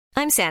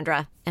I'm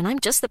Sandra, and I'm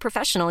just the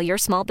professional your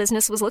small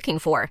business was looking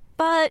for.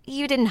 But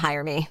you didn't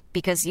hire me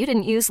because you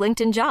didn't use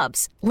LinkedIn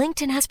Jobs.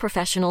 LinkedIn has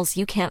professionals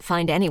you can't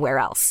find anywhere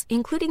else,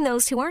 including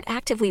those who aren't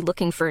actively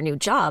looking for a new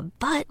job,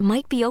 but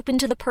might be open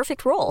to the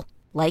perfect role,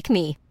 like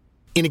me.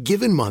 In a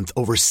given month,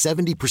 over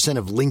 70%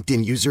 of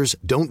LinkedIn users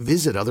don't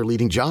visit other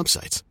leading job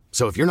sites.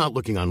 So if you're not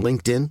looking on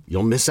LinkedIn,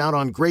 you'll miss out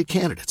on great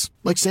candidates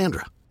like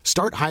Sandra.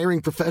 Start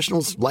hiring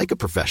professionals like a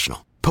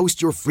professional.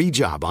 Post your free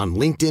job on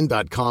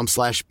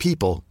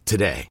linkedin.com/people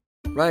today.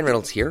 Ryan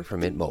Reynolds here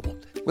from Mint Mobile.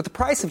 With the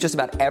price of just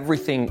about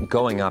everything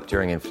going up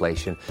during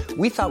inflation,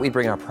 we thought we'd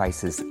bring our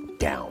prices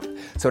down.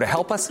 So to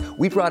help us,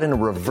 we brought in a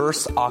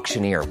reverse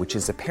auctioneer, which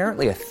is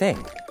apparently a thing.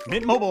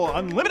 Mint Mobile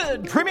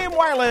Unlimited Premium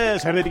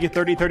Wireless. How to get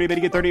 30, 30, bit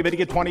to get 30, bit to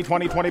get 20,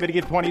 20, 20, bit to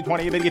get 20,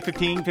 20, bit to get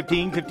 15,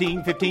 15,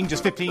 15, 15,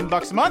 just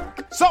 $15 a month?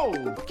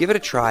 Sold! Give it a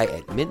try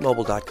at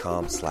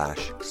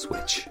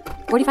mintmobile.com/switch.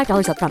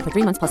 $45 up front for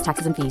 3 months plus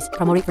taxes and fees.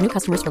 Promo rate for new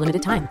customers for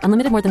limited time.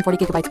 Unlimited more than 40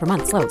 gigabytes per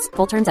month. Slows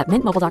full terms at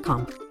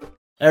mintmobile.com.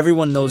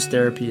 Everyone knows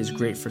therapy is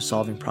great for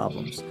solving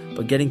problems,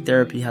 but getting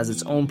therapy has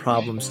its own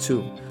problems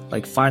too,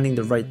 like finding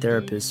the right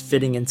therapist,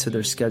 fitting into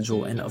their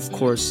schedule, and of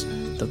course,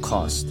 the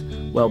cost.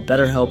 Well,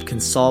 BetterHelp can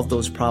solve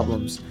those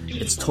problems.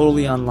 It's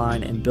totally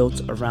online and built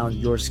around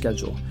your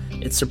schedule.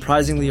 It's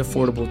surprisingly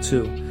affordable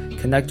too.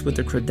 Connect with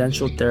a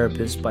credentialed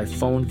therapist by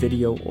phone,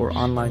 video, or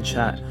online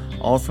chat,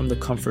 all from the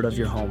comfort of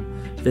your home.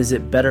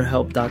 Visit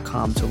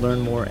BetterHelp.com to learn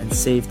more and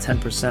save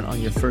 10%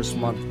 on your first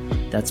month.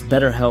 That's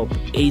BetterHelp,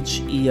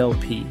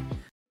 H-E-L-P.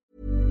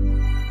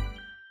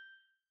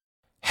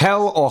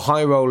 Hell or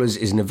High Rollers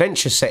is an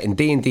adventure set in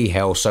D&D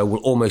Hell, so will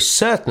almost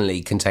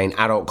certainly contain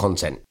adult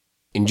content.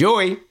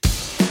 Enjoy!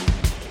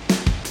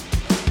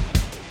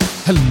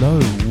 Hello,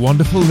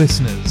 wonderful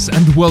listeners,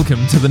 and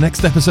welcome to the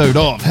next episode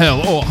of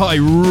Hell or High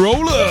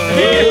Rollers!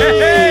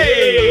 Hey!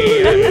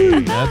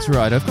 That's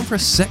right, I've gone for a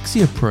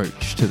sexy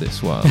approach to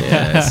this one.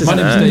 Yes, my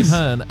name's Dave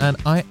Hearn, and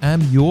I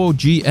am your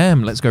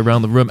GM. Let's go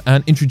around the room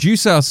and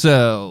introduce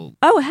ourselves.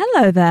 Oh,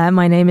 hello there.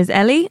 My name is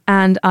Ellie,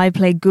 and I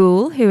play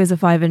Ghoul, who is a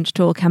 5-inch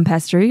tall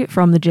campestry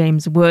from the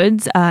James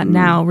Woods,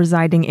 now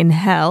residing in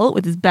Hell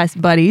with his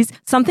best buddies.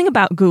 Something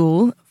about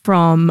Ghoul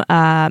from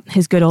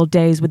his good old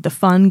days with the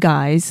Fun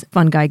Guy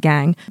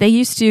gang. They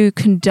used to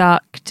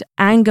conduct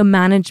anger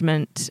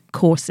management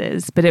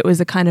courses, but it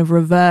was a kind of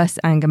reverse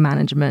anger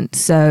management.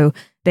 So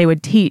they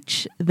would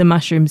teach the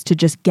mushrooms to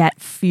just get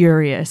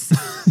furious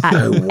at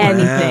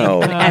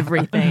anything and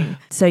everything.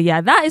 So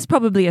yeah, that is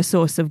probably a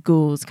source of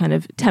Ghoul's kind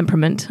of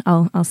temperament,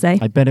 I'll say.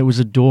 I bet it was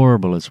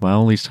adorable as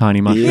well, these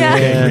tiny mushrooms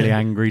getting really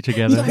angry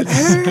together.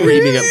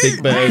 Screaming at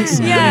big birds.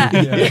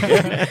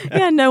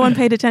 Yeah, no one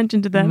paid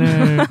attention to them.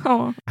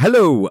 No.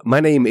 Hello,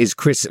 my name is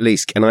Chris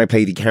Leask, and I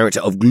play the character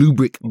of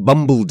Glubrick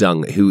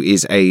Bumbledung, who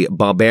is a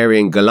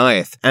barbarian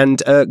Goliath.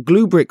 And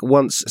Glubrick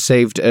once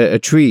saved a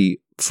tree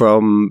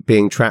from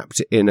being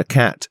trapped in a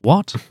cat.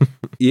 What?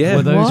 Yeah.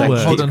 Were those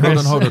words? Hold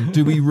on.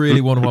 Do we really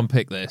want to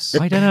unpick this?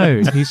 I don't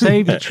know. He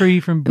saved a tree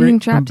from being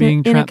trapped in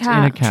a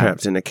cat.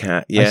 Trapped in a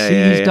cat, yeah. I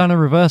see he's done a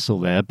reversal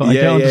there, but I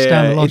don't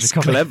understand the logic it's of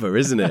it. clever,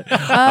 isn't it?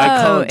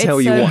 I can't tell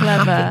you what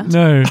happened.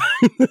 No.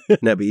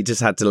 No, but he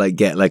just had to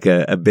get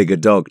a bigger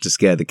dog to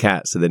scare the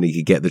cat so then he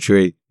could get the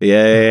tree.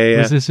 Yeah.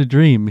 Was this a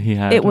dream he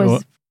had? It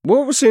was...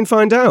 Well, we'll soon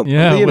find out.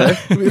 Yeah.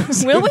 We'll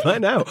soon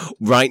find out.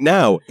 Right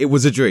now, it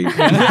was a dream.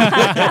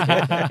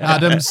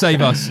 Adam,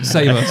 save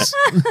us.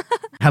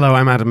 Hello,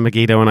 I'm Adam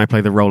Megiddo, and I play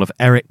the role of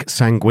Eric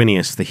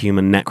Sanguinius, the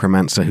human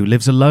necromancer who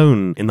lives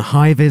alone in the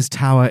High-Vis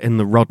Tower in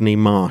the Rodney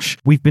Marsh.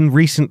 We've been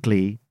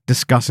recently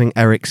discussing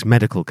Eric's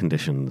medical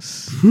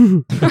conditions.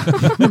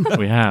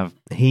 We have.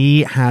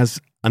 He has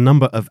a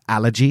number of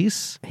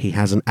allergies. He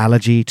has an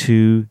allergy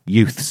to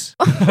youths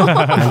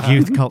and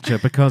youth culture,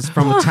 because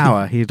from the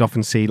tower, he'd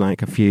often see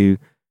a few,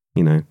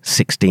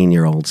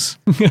 16-year-olds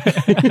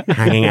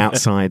hanging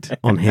outside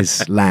on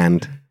his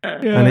land.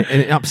 Yeah. And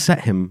it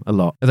upset him a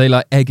lot. Are they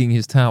egging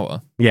his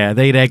tower? Yeah,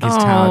 they'd egg his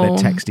tower, they'd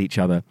text each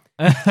other.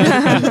 and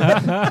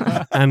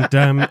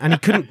he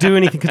couldn't do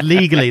anything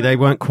legally. They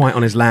weren't quite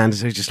on his land,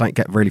 so he just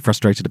get really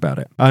frustrated about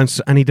it.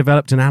 And he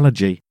developed an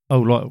allergy.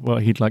 Oh,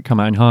 he'd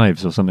come out in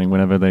hives or something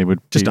whenever they would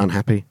just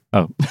unhappy.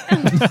 Oh,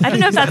 I don't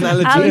know if that's an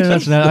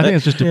allergy. Yeah, I think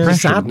it's just depression.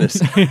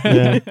 Sadness.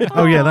 Yeah.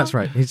 Oh yeah, that's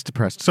right. He's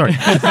depressed. Sorry.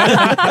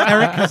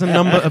 Eric has a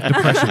number of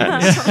depressions.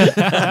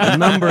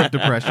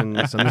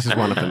 And this is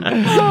one of them.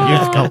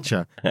 Youth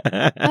culture.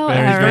 He's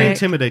very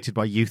intimidated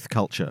by youth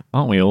culture.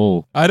 Aren't we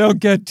all? I don't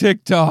get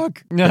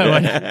TikTok. No,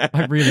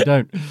 I really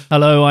don't.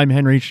 Hello, I'm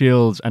Henry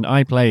Shields, and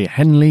I play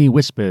Henley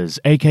Whispers,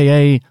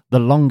 a.k.a. the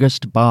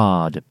longest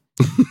bard.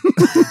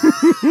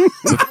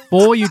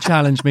 Before you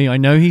challenge me, I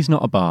know he's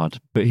not a bard,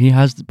 but he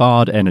has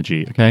bard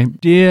energy, okay?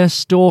 Dear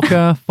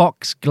stalker,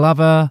 fox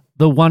glover,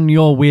 the one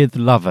you're with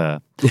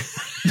lover.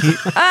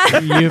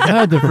 You've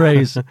heard the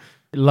phrase,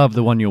 love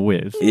the one you're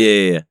with.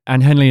 Yeah.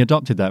 And Henley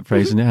adopted that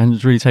phrase and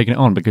has really taken it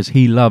on because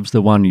he loves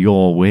the one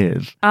you're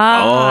with.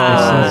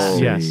 Ah.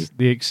 Yes,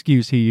 the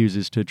excuse he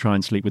uses to try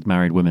and sleep with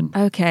married women.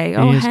 Okay.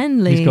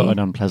 Henley. He's got an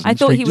unpleasant I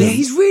thought streak he to was. him.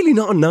 He's really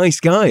not a nice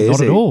guy, is Not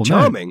he? at all.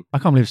 Charming. No. I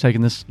can't believe it's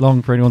taken this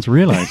long for anyone to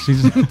realise.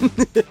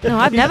 No,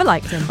 I've never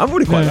liked him. I've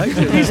already quite liked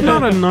him. He's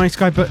not a nice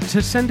guy, but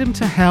to send him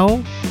to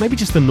hell, maybe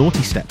just the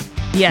naughty step.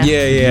 Yeah.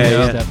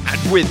 Yeah.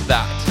 And with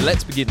that,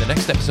 let's begin the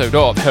next episode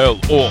of Hell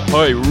or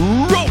High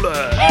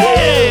Roller.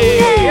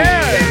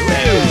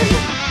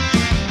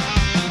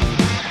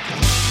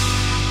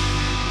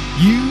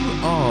 You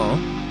are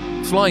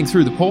flying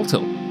through the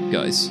portal,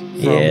 guys,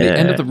 from the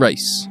end of the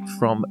race,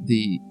 from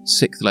the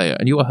 6th layer,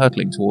 and you are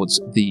hurtling towards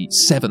the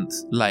 7th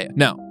layer.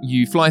 Now,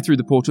 you fly through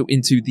the portal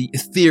into the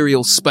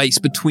ethereal space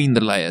between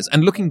the layers,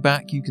 and looking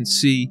back, you can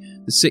see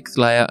the 6th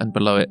layer and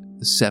below it,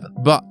 the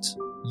 7th. But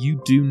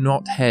you do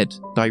not head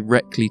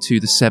directly to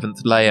the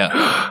 7th layer.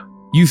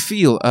 You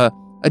feel a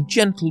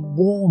gentle,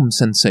 warm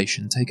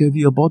sensation take over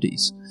your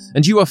bodies,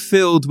 and you are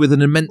filled with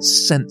an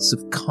immense sense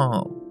of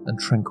calm and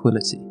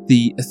tranquility.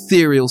 The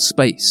ethereal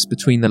space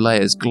between the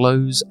layers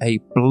glows a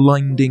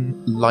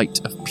blinding light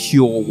of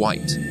pure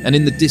white, and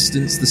in the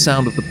distance the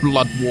sound of the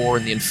blood war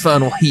and the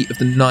infernal heat of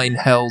the 9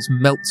 hells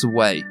melts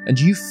away, and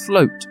you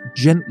float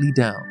gently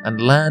down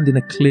and land in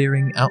a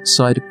clearing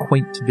outside a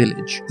quaint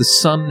village. The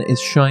sun is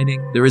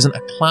shining, there isn't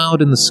a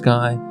cloud in the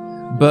sky,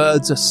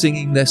 birds are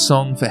singing their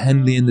song for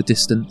Henley in the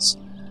distance,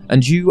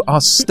 and you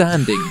are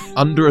standing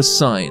under a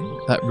sign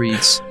that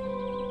reads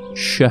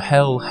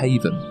Shahel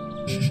Haven.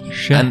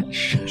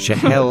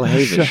 Shahel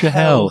Haven.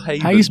 Shahel.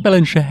 How are you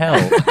spelling Shahel?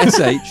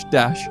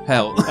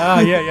 SH-hell.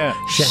 Yeah.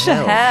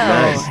 Shahel.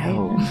 Nice.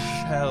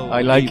 Shahel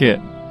I like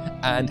Haven. it.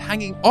 And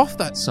hanging off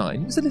that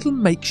sign is a little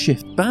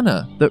makeshift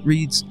banner that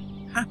reads,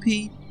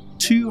 Happy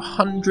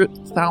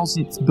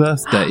 200,000th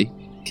birthday,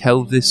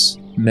 Kelvis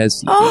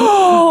Mesley.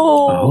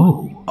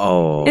 Oh.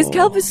 Is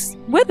Kelvis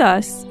with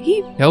us?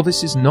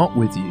 Kelvis is not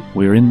with you.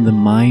 We're in the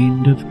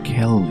mind of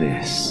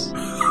Kelvis.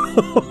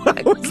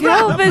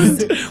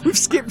 Kelvis. We've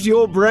skipped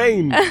your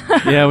brain.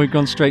 Yeah, we've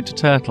gone straight to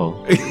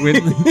Turtle.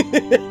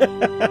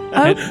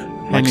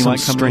 Like some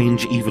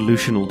strange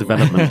evolutional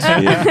development.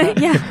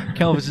 Yeah.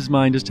 Kelvis's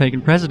mind has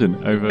taken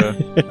precedent over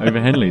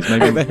Henley's.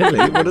 Maybe. Over Henley?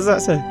 What does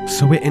that say?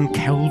 So we're in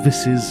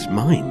Kelvis's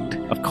mind.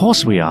 Of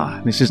course we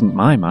are. This isn't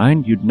my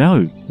mind. You'd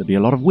know. There'd be a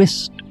lot of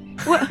whist.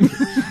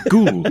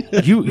 Ghoul,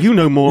 you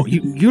know more.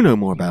 You know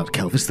more about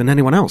Kelvis than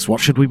anyone else. What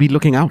should we be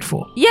looking out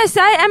for? Yes,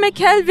 I am a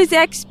Kelvis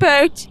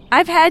expert.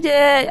 I've had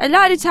a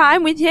lot of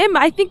time with him.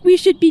 I think we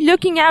should be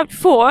looking out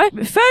for,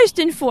 first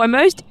and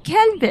foremost,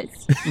 Kelvis.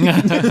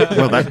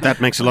 Well,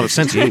 that makes a lot of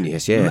sense.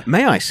 Genius, yeah.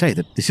 May I say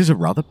that this is a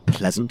rather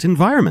pleasant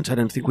environment. I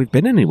don't think we've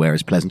been anywhere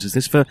as pleasant as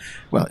this for,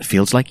 well, it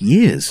feels like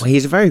years. Well,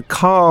 he's a very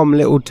calm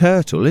little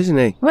turtle, isn't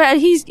he? Well,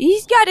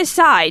 he's got a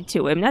side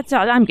to him. That's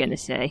all I'm going to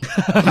say.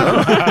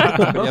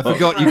 I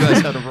forgot you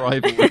guys had a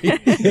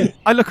rivalry.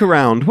 I look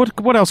around.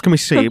 What else can we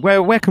see?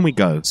 Where can we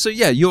go? So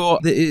yeah,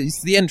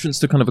 it's the entrance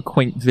to kind of a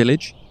quaint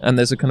village, and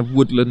there's a kind of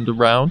woodland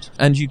around,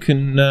 and you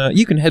can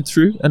head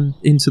through and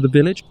into the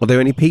village. Are there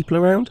any people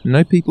around?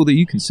 No people that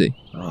you can see.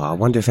 Oh, I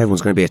wonder if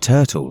everyone's going to be a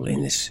turtle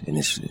in this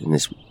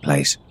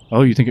place.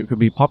 Oh, you think it could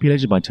be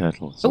populated by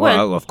turtles?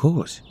 Well, of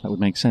course. That would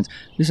make sense.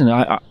 Listen,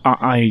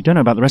 I don't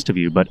know about the rest of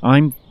you, but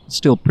I'm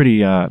still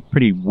pretty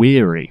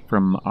weary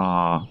from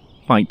our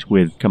fight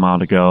with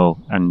Commander Girl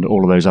and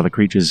all of those other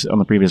creatures on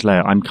the previous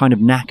layer. I'm kind of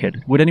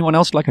knackered. Would anyone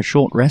else like a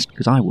short rest?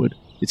 Because I would.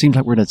 It seems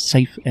like we're in a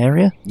safe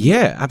area.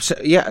 Yeah,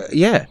 absolutely.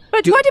 Yeah.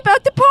 But what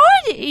about the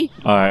party?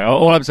 All right,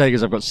 all I'm saying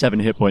is I've got 7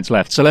 hit points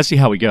left, so let's see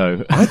how we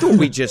go. I thought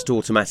we just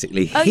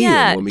automatically heal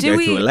yeah, when we do go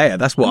we- through a layer.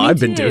 That's what we I've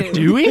been do. doing.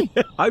 Do we?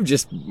 I've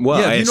just, well,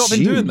 yeah, I have you not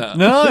been assume. doing that?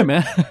 No,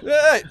 man.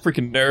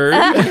 Freaking nerd.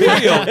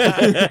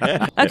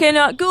 Okay,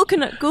 no,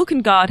 Ghoul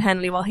can guard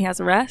Henley while he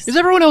has a rest. Is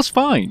everyone else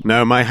fine?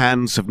 No, my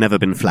hands have never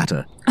been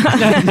flatter.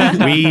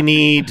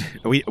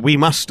 we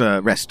must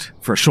rest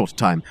for a short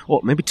time,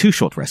 or maybe 2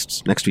 short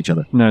rests next to each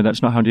other. No,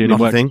 that's not how D&D Not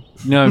a works. thing?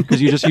 No, because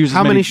you just use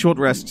How many short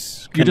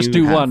rests? You just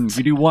do have? one.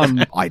 You do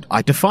one.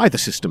 I defy the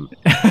system.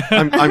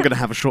 I'm going to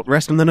have a short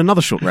rest and then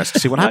another short rest to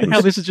see what I like happens.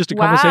 how this is just a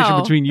Wow. conversation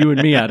between you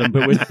and me, Adam,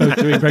 but we're both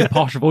doing very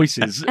posh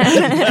voices.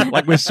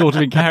 Like we're sort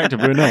of in character,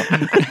 but we're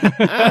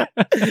not.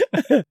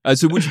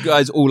 So would you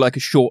guys all like a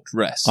short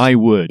rest? I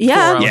would. Yeah.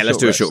 4 hour Yeah, let's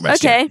do a short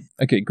rest. Okay.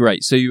 Okay,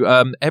 great. So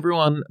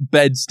everyone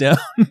beds down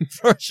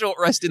for a short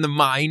rest in the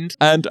mind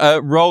and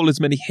roll as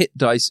many hit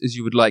dice as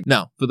you would like.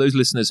 Now, for those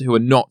listeners who are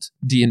not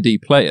D&D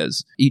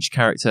players, each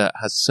character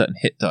has a certain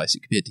hit dice. It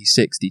could be a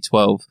D6,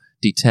 D12,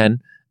 D10,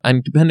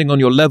 and depending on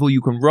your level,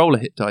 you can roll a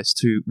hit dice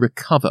to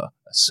recover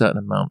a certain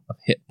amount of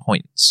hit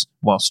points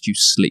whilst you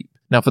sleep.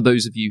 Now, for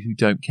those of you who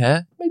don't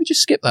care, maybe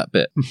just skip that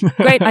bit.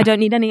 Great, I don't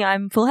need any.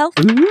 I'm full health.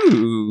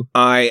 Ooh.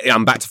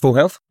 I'm back to full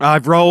health.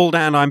 I've rolled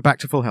and I'm back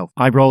to full health.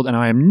 I rolled and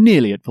I am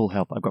nearly at full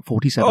health. I've got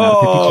 47 out of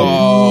 52.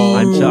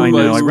 I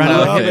know, I ran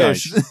out of hit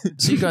dice.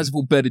 So you guys have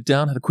all bedded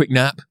down, had a quick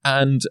nap,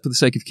 and for the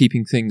sake of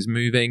keeping things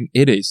moving,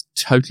 it is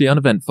totally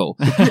uneventful.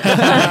 You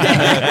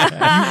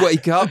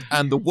wake up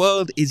and the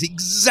world is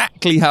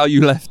exactly how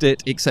you left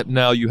it, except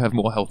now you have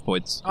more health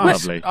points. Oh,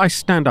 lovely. I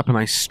stand up and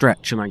I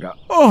stretch and I go,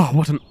 oh,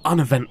 what an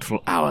uneventful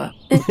hour.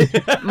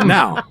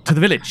 Now, to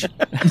the village.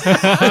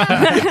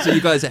 So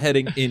you guys are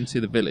heading into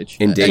the village.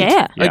 Indeed.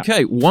 Yeah.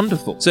 Okay,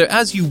 wonderful. So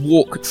as you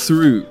walk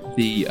through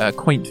the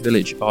quaint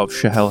village of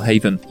Shahel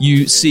Haven,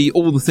 you see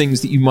all the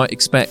things that you might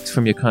expect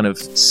from your kind of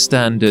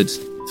standard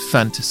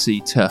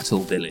fantasy turtle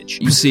village.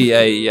 You see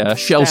a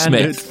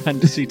shellsmith.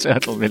 Fantasy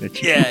turtle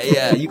village.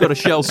 Yeah. You've got a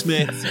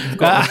shellsmith. You've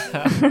got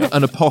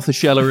an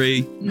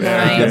apothecary.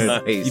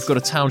 Nice. You've got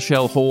a town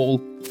shell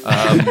hall.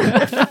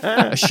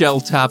 A shell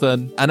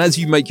tavern. And as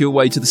you make your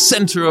way to the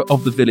centre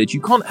of the village,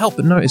 you can't help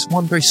but notice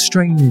one very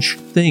strange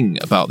thing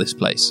about this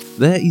place.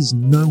 There is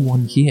no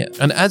one here.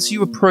 And as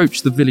you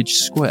approach the village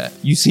square,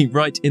 you see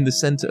right in the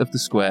centre of the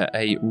square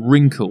a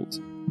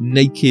wrinkled,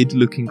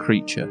 naked-looking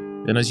creature.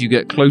 And as you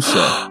get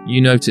closer,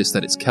 you notice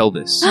that it's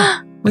Kelvis.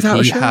 Without a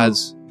he shell?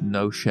 has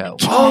no shell.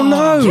 Oh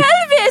no!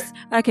 Kelvis!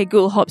 Okay,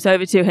 Ghoul hops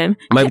over to him.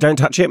 Maybe don't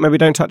touch it. Maybe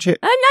don't touch it.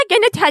 I'm not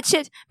going to touch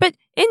it, but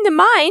in the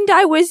mind,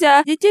 I was,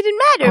 it didn't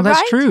matter, Oh, that's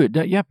right? true.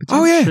 Yeah,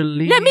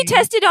 potentially. Let me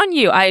test it on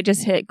you. I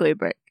just hit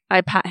Gluebrick.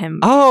 I pat him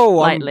Oh,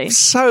 lightly. I'm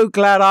so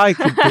glad I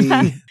could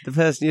be the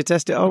person you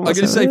test it on. I'm going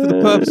to say, for the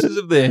purposes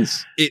of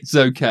this, it's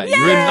okay.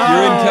 You're in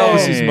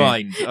Kelvis's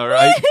mind, all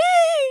right?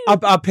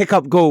 I pick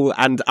up Ghoul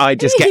and I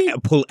just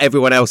pull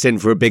everyone else in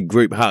for a big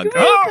group hug.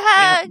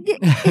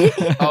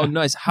 Oh,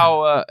 nice.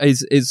 How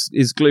is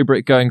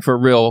Gluebrick going for a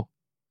real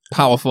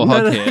powerful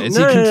hug here? Is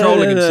he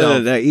controlling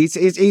himself? No. He's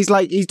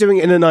doing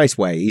it in a nice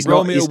way. He's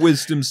Roll not. me a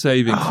wisdom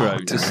saving throw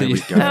to see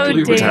if Oh,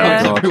 Gluebrick dear.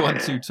 hugs everyone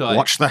too tight.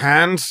 Watch the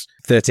hands.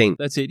 13.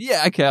 That's it.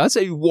 Yeah, okay. I'd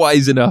say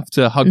wise enough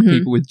to hug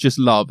people with just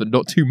love and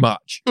not too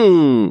much.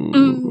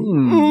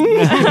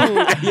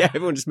 Yeah,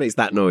 everyone just makes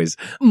that noise.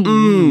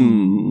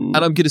 And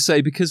I'm going to say,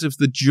 because of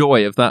the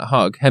joy of that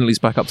hug, Henley's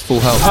back up to full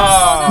health.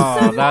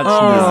 Oh, that's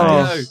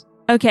nice.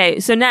 Okay,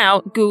 so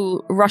now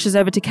Ghoul rushes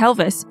over to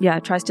Kelvis. Yeah,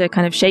 tries to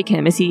kind of shake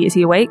him. Is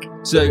he awake?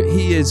 So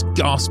he is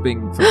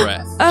gasping for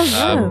breath.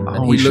 Oh, no.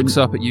 And he looks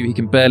up at you. He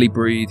can barely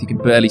breathe. He can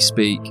barely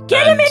speak.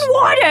 Get him in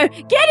water!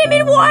 Get him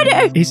in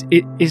water!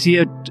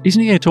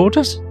 Isn't he a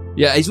tortoise?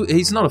 Yeah,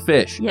 he's not a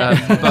fish. Yeah.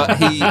 But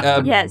he...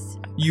 Yes.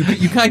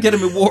 You can't get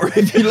him in water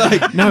if you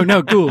like.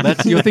 No, Ghoul.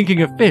 You're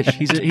thinking of fish.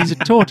 He's a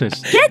tortoise.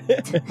 Get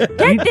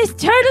this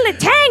turtle a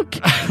tank!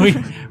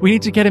 we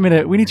need to get him in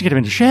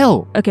a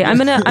shell. Okay, I'm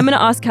gonna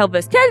ask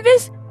Kelvis.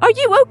 Kelvis, are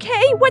you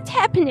okay? What's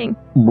happening?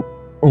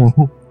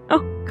 Oh. Oh,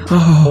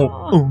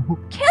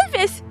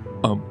 Kelvis!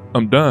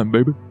 I'm dying,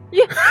 baby.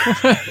 You're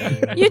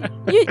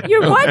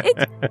what?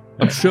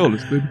 I'm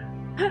shellless, baby.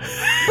 But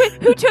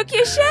who took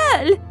your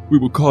shell? We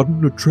were caught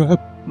in a trap.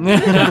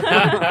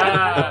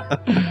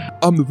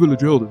 I'm the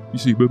village elder, you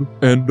see, baby.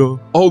 And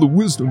all the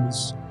wisdom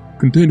is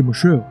contained in my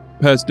shell.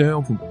 Passed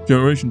down from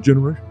generation to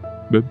generation,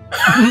 baby.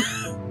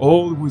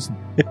 All the wisdom.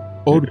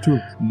 All the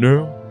truth.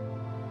 Now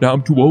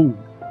I'm too old.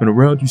 And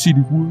around, you see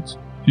these woods?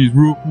 These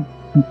real...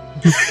 You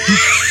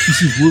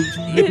see these woods?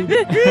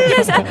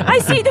 Yes, I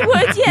see the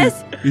words,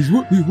 yes. These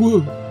woods.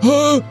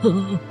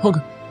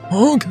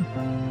 Honk.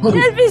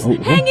 Elvis,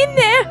 hang in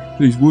there.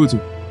 These woods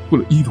are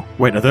full of evil.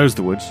 Wait, are those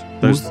the woods?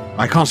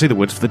 I can't see the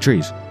woods for the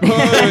trees.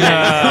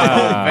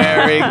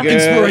 Very good.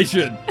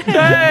 Inspiration.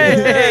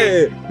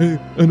 Hey,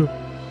 and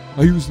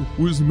I use the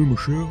wisdom in my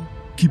shell.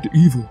 Keep the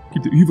evil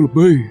at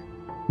bay.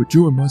 But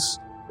during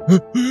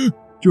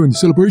the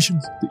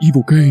celebrations, the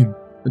evil came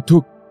and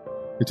took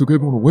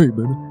everyone away,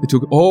 baby. It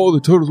took all the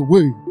turtles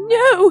away.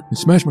 No. And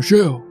smashed my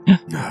shell.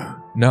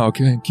 Now I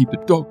can't keep the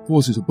dark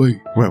forces at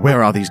bay.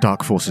 Where are these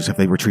dark forces? Have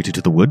they retreated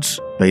to the woods,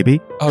 baby?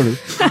 Out of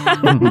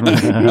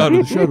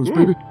the shadows,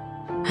 baby.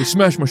 They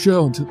smashed my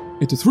shell into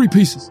 3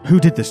 pieces. Who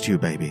did this to you,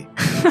 baby?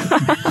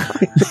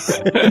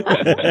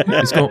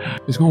 It's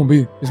gonna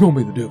be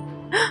the devil.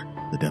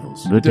 The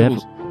devils. The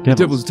devils. The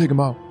devils are taking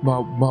my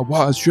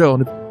wise shell,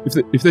 and if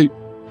they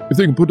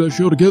can put that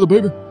shell together,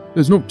 baby,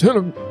 there's no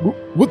telling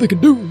what they can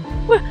do.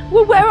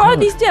 Well, where are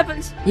these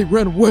devils? They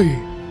ran away,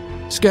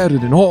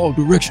 scattered in all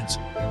directions.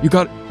 You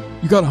got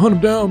to hunt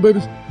them down,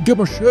 baby. Get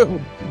my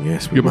shell.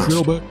 Yes, we Get my must.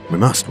 shell back.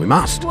 We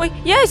must. Boy,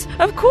 yes,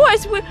 of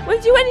course.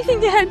 We'll do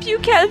anything to help you,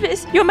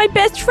 Kelvis. You're my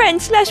best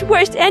friend /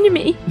 worst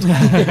enemy.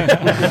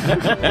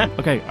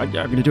 Okay, I'm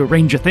going to do a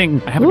ranger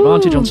thing. I have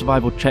advantage on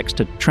survival checks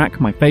to track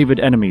my favoured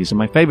enemies, and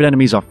my favoured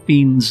enemies are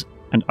fiends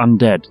and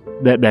undead.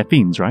 They're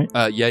fiends, right?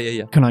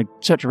 Yeah. Can I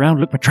search around,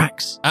 look for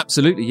tracks?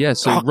 Absolutely, yeah.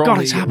 So roll God,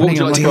 me, it's happening. what would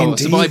you like to roll? A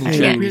survival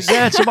check.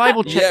 Yeah,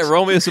 survival check. Yeah,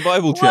 roll me a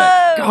survival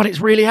check. God, it's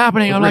really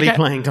happening. I'm really like,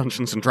 playing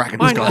Dungeons and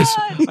Dragons, guys.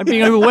 I'm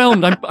being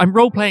overwhelmed. I'm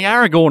role-playing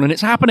Aragorn, and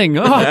it's happening.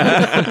 Oh,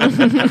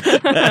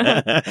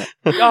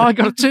 I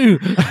got a 2.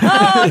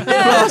 Oh,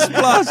 no.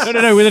 Plus.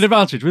 No, with an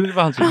advantage.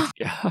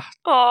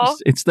 Oh.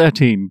 It's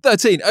 13.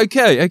 13.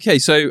 Okay.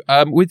 So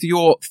with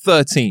your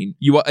 13,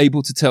 you are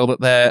able to tell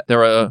that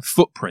there are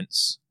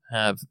footprints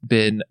have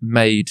been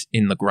made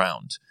in the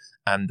ground,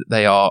 and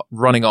they are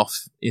running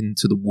off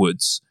into the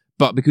woods.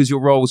 But because your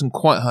roll wasn't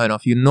quite high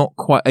enough, you're not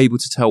quite able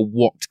to tell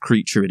what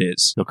creature it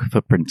is. Look,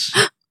 footprints.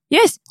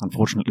 Yes.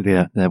 Unfortunately,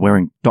 they're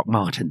wearing Doc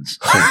Martens,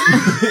 so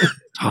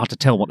it's hard to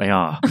tell what they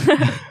are.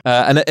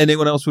 And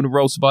anyone else want to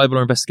roll survival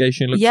or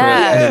investigation? Look for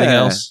Yeah. anything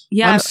else?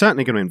 Yeah. I'm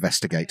certainly going to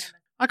investigate.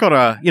 I got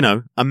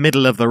a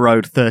middle of the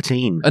road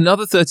 13.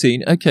 Another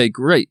 13. Okay,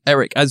 great.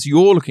 Eric, as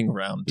you're looking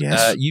around,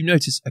 Yes. you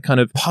notice a kind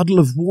of puddle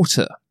of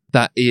water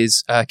that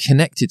is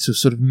connected to a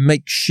sort of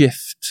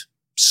makeshift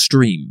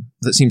stream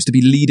that seems to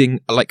be leading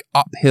like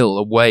uphill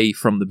away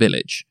from the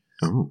village.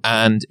 Oh.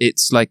 And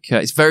it's like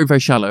it's very, very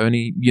shallow,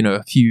 only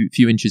a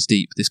few inches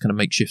deep, this kind of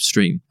makeshift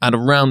stream, and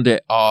around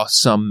it are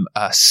some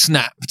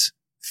snapped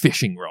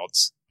fishing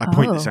rods. I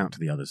point this out to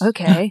the others.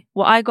 Okay.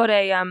 Well, I got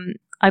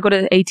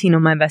an 18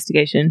 on my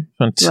investigation.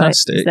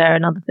 Fantastic. Right. Is there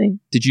another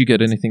thing? Did you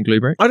get anything,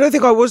 Gluebrick? I don't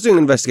think I was doing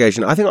an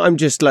investigation. I think I'm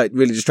just like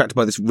really distracted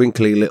by this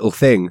wrinkly little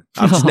thing.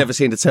 I've just never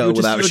seen a turtle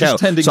without a shell.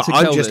 So I'm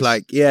just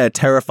like,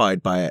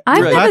 terrified by it. I've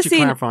I'm never glad you seen.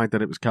 clarified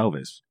that it was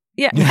Kelvis.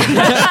 Yeah. Very,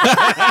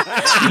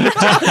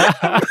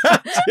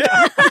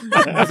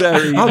 that's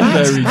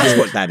very that's good.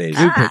 what that is.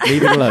 Gluebrick,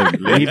 leave it alone.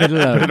 Leave it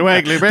alone. Put it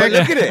away, Gluebrick. But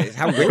look at it.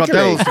 How We've got wrinkly.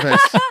 devils to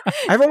face.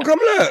 Everyone come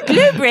look.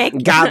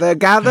 Gluebrick. Gather,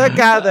 gather,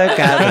 gather,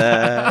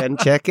 gather, and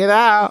check it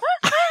out.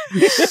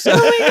 That's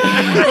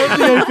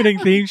the opening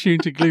theme tune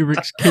to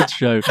Gluebrick's kids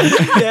show.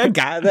 Yeah,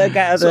 gather,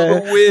 gather. Sort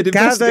of a weird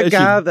gather, investigation.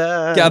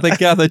 gather.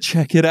 Gather,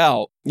 check it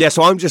out. Yeah,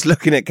 so I'm just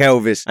looking at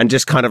Kelvis and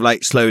just kind of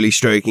like slowly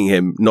stroking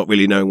him, not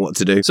really knowing what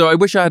to do. So I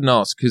wish I hadn't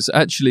asked, because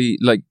actually,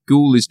 like,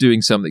 Ghoul is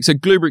doing something. So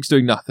Gluebrick's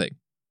doing nothing.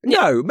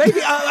 No, maybe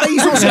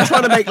he's also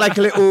trying to make like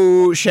a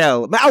little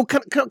shell. Oh,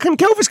 can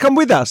Kelvis come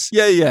with us?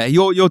 Yeah.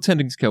 You're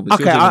tending to Kelvis.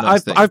 Okay,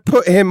 I've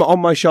put him on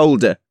my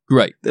shoulder.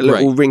 Great. The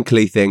little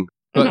wrinkly thing.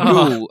 But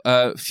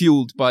Ghoul,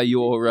 fueled by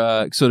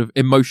your sort of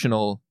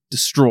emotional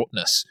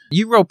distraughtness,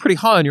 you roll pretty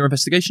high on your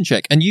investigation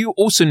check, and you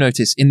also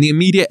notice in the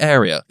immediate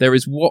area there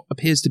is what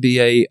appears to be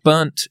a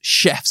burnt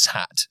chef's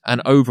hat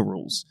and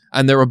overalls,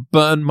 and there are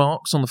burn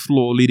marks on the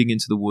floor leading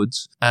into the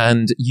woods.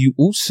 And you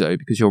also,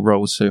 because your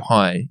roll was so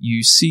high,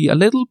 you see a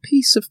little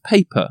piece of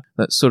paper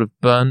that's sort of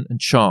burnt and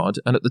charred,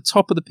 and at the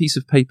top of the piece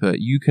of paper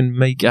you can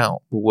make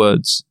out the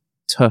words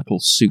turtle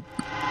soup.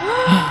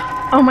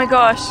 Oh my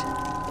gosh.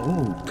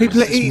 Oh,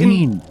 people are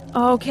eating.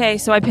 Okay,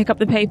 so I pick up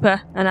the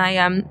paper and I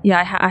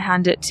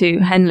hand it to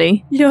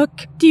Henley.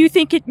 Look, do you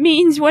think it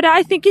means what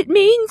I think it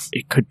means?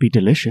 it could be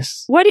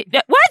delicious. What?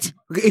 What?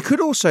 It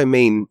could also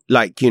mean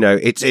like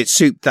it's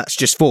soup that's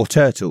just for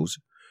turtles.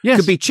 Yes.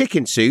 It could be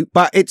chicken soup,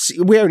 but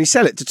we only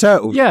sell it to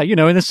turtles. Yeah,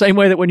 in the same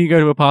way that when you go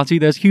to a party,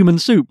 there's human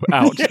soup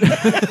out. Soup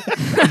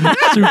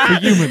for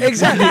humans.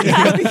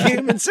 Exactly,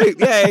 human soup.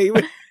 Yeah.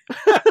 Well,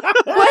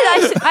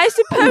 I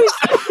suppose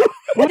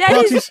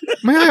that is.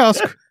 May I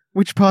ask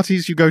which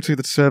parties you go to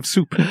that serve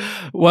soup?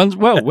 When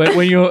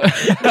you're...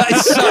 That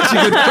is such a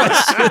good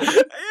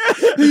question.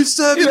 Who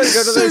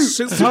serves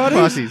soup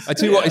parties? I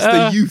tell you what, it's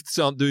the youths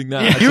aren't doing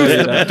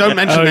that. Don't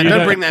mention them.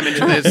 Don't bring them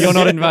into this. You're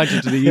not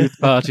invited to the youth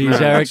parties, No,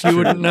 Eric. You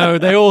wouldn't know.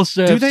 They all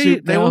serve Do they?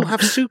 soup They now. all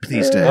have soup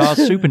these days.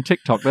 Soup and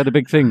TikTok, they're the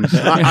big things.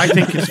 I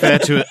think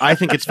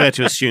it's fair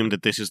to assume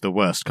that this is the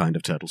worst kind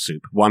of turtle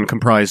soup, one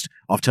comprised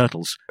of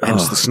turtles,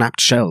 hence the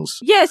snapped shells.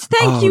 Yes,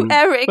 thank you,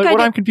 Eric. But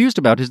what I'm confused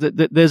about is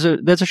that there's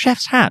a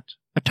chef's hat,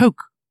 a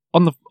toque,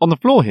 on the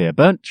floor here,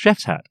 burnt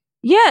chef's hat.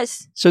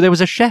 Yes. So there was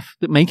a chef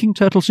making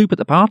turtle soup at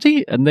the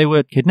party, and they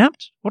were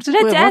kidnapped? What's his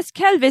Let's ask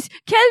Kelvis.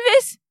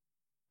 Kelvis,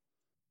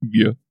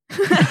 Yeah.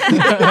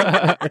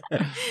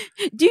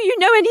 do you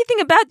know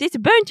anything about this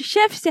burnt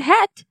chef's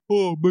hat?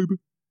 Oh, baby.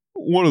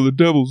 One of the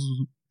devils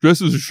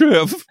dressed as a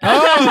chef.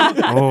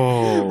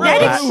 Oh,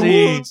 That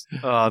is-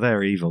 oh,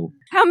 they're evil.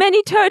 How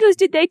many turtles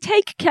did they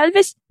take,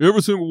 Kelvis?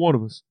 Every single one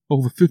of us.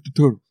 Over 50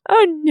 turtles.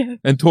 Oh, no.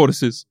 And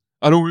tortoises.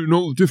 I don't really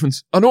know the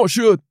difference. I know I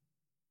should,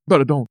 but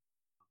I don't.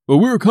 But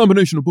we're a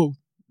combination of both.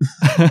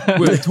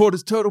 We're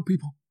tortoise turtle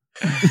people.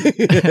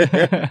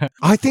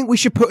 I think we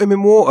should put him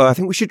in water. I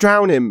think we should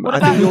drown him. I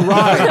think you're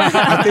right.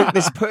 I think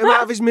let's put him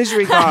out of his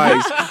misery,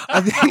 guys.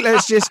 I think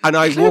let's just. And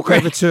I walk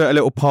over to a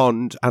little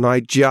pond, and I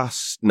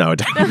just no, I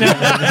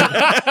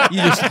don't. You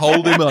just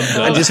hold him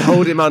under. And just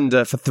hold him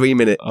under for 3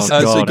 minutes.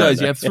 So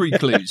guys, you have 3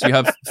 clues. You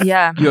have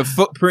you have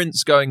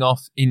footprints going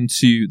off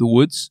into the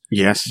woods.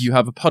 Yes. You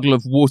have a puddle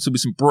of water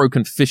with some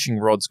broken fishing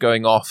rods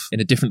going off in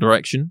a different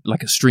direction,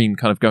 like a stream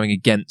kind of going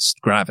against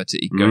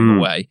gravity, going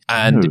away.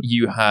 And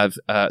you have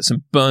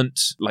some burnt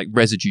like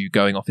residue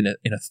going off in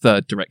a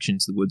third direction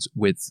to the woods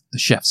with the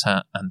chef's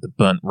hat and the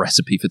burnt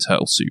recipe for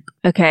turtle soup.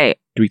 Okay.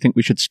 Do we think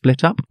we should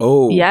split up?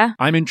 Oh. Yeah.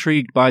 I'm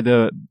intrigued by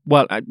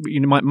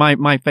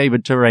my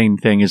favourite terrain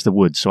thing is the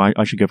woods, so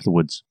I should go for the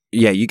woods.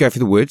 Yeah, you go for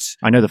the woods.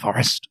 I know the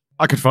forest.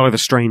 I could follow the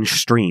strange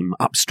stream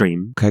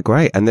upstream. Okay,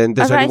 great. And then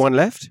there's All only right. one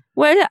left.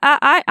 Well,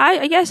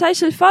 I guess I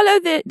shall follow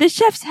the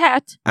chef's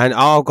hat. And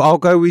I'll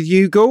go with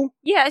you, Ghoul.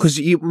 Yes. Because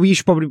we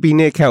should probably be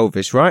near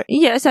Kelvis, right?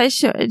 Yes, I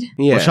should.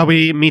 Yeah. Well, shall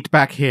we meet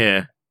back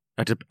here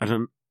at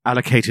an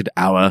allocated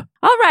hour?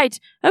 All right.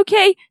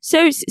 Okay.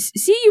 So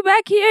see you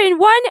back here in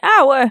 1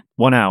 hour.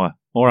 1 hour.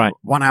 All right.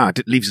 1 hour.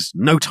 It leaves us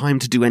no time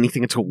to do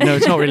anything at all. No,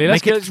 it's not really.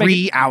 Make it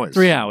 3 hours.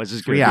 3 hours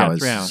is good. 3 hours.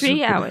 3 hours.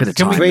 3 hours. Bit of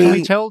Can time.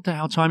 we tell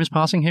how time is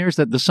passing here? Is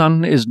that the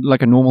sun is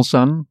like a normal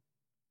sun?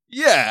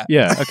 Yeah.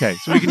 Yeah, okay.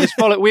 So we can just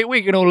follow.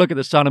 We can all look at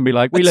the sun and be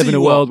like, we I'll live tell in a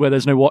you what. world where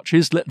there's no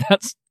watches.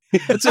 That's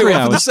That's it.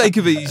 For the sake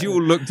of ease, you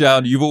all look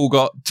down. You've all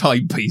got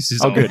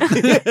timepieces. Oh, on. good.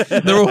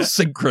 They're all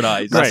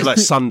synchronized. That's like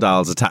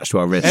sundials attached to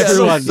our wrists.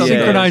 Everyone, Yeah.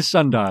 synchronized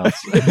sundials.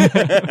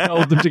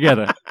 Hold them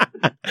together.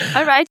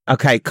 All right.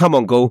 Okay, come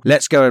on, Ghoul.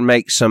 Let's go and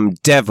make some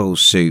devil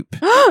soup.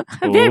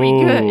 Very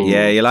good.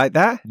 Yeah, you like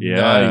that?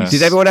 Yeah. Nice.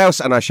 Did everyone else?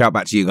 And I shout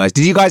back to you guys.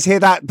 Did you guys hear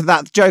that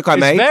joke I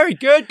made? It's very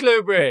good,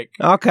 Gluebrick.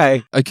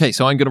 Okay. Okay,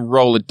 so I'm going to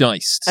roll a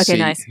dice to Okay, see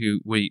nice. who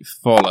we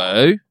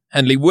follow.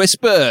 Henley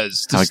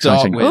Whispers to How start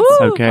exciting. with. Ooh,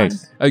 Okay. fun.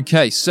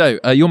 Okay, so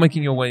you're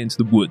making your way into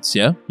the woods,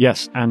 yeah?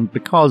 Yes, and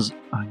because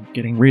I'm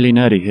getting really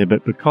nerdy here,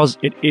 but because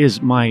it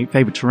is my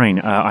favorite terrain,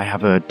 I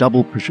have a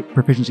double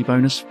proficiency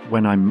bonus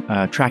when I'm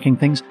tracking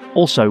things.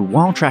 Also,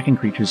 while tracking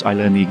creatures, I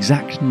learn the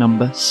exact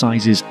number,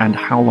 sizes, and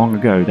how long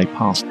ago they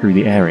passed through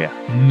the area.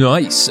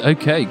 Nice.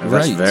 Okay, great.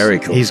 That's very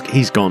cool.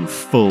 He's gone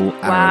full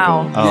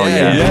Wow. Aragorn. Oh,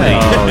 yeah.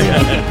 Oh,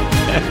 yeah.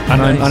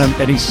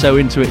 And he's so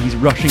into it, he's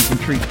rushing from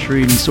tree to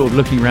tree, and he's sort of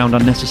looking around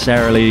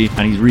unnecessarily,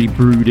 and he's really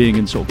brooding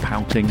and sort of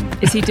pouting.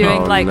 Is he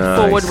doing Oh, like nice.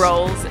 forward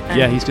rolls?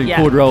 Yeah, he's doing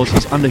forward rolls.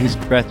 He's under his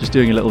breath, just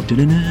doing a little. Ooh,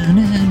 you're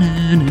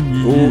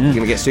going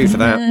to get sued for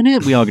that.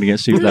 We are going to get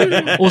sued for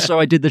that. Also,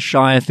 I did the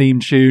Shire theme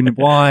tune.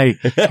 Why?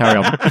 Carry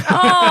on.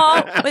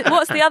 Oh, wait,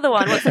 what's the other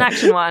one? What's an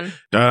action one?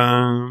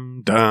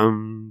 Dum,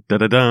 dum,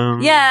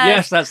 da-da-dum. Yeah.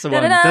 Yes, that's the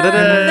one. Yeah,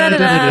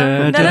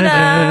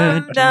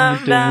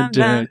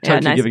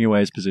 Totally nice. giving away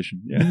his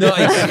position. Yeah.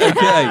 Nice.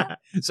 Okay.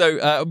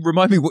 So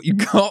remind me what you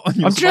got on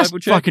your I'm just survival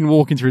check. fucking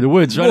walking through the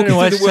woods. I don't know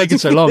why Walking it's through the taking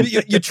woods.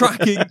 so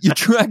long. You're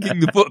tracking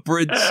the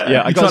footprints.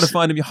 Yeah, I you're got trying to s-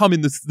 find them. You're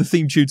humming the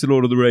theme tune to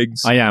Lord of the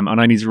Rings. I am, and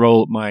I need to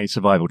roll my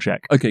survival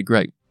check. Okay,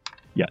 great.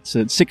 Yeah, so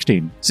it's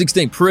 16.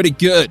 16, pretty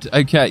good.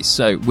 Okay,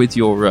 so with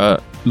your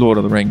Lord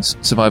of the Rings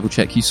survival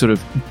check, you sort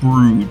of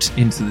brood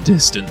into the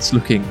distance,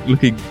 looking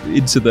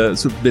into the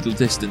sort of middle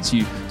distance.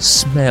 You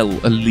smell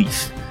a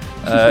leaf.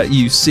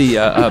 You see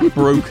a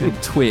broken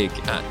twig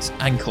at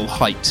ankle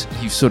height.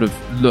 You sort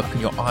of look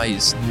and your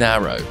eyes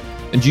narrow.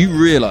 And you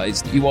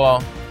realise that you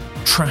are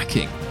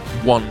tracking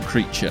one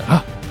creature.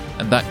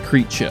 And that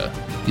creature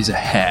is a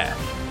hare.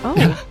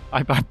 Oh.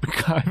 I've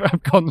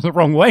gone the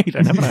wrong way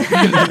then, haven't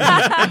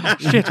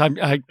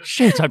I?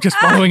 I'm just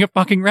following a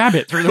fucking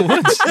rabbit through the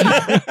woods.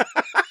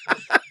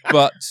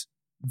 But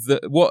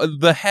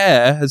the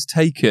hare has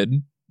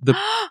taken the...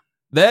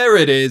 There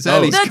it is.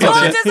 Ellie's The got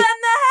tortoise it. and the hare!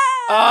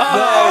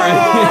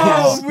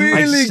 Oh,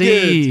 I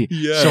see.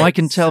 Yes. So I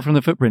can tell from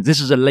the footprints, this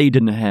is a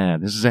laden hare.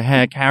 This is a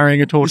hare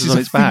carrying a tortoise This on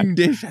is its a back.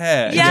 fiendish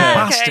hare. Yeah.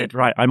 Bastard.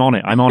 Right, I'm on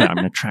it. I'm going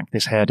to track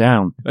this hare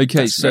down.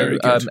 Okay, That's so very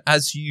good.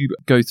 as you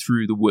go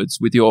through the woods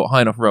with your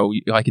high enough roll,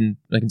 I can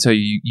tell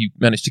you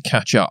managed to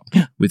catch up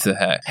with the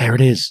hare. Here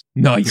it is.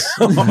 Nice.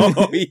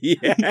 Oh,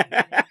 yeah.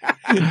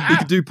 He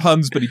can do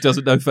puns, but he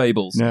doesn't know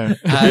fables. No.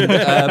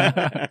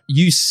 And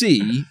you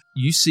see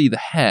the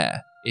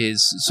hare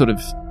is sort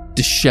of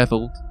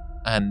dishevelled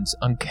and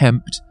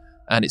unkempt,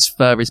 and its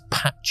fur is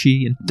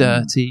patchy and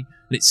dirty,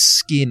 and its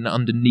skin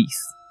underneath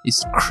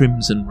is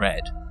crimson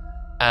red.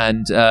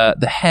 And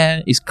the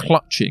hare is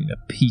clutching a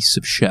piece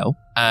of shell,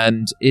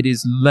 and it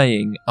is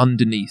laying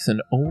underneath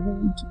an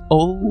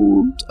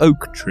old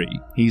oak tree.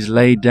 He's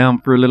laid down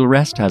for a little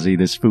rest, has he,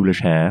 this foolish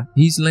hare?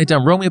 He's laid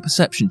down. Roll me a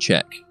perception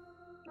check.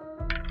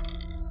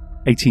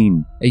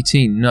 18.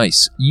 18,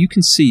 nice. You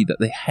can see that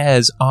the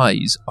hare's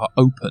eyes are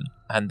open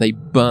and they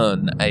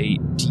burn a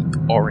deep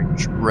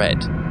orange red.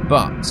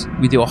 But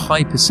with your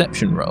high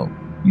perception roll,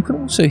 you can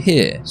also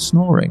hear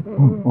snoring.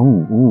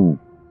 Oh,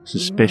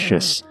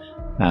 suspicious.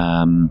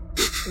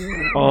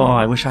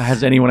 I wish I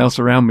had anyone else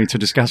around me to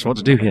discuss what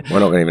to do here. We're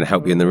not going to even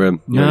help you in the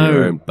room. You're on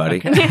your own, buddy.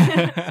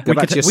 Go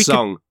back to your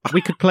song.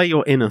 We could play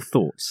your inner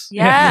thoughts.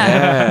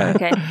 Yeah.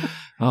 Okay.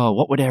 Oh,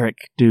 what would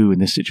Eric do in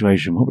this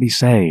situation? What would he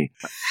say?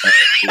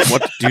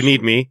 What do you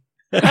need me?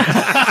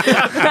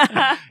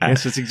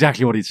 Yes, that's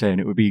exactly what he's saying.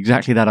 It would be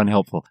exactly that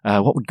unhelpful.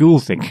 What would Ghoul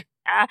think?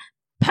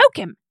 Poke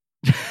him.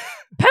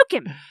 Poke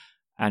him.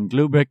 And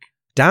Glubrick?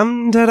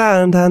 Dum da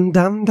dum dum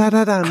dum da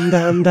da dum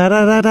dum da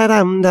da da da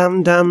dum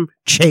dum dum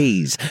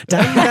cheese.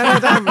 Dum da da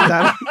dum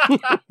dum.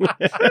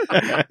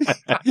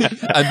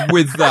 And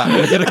with that,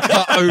 we're going to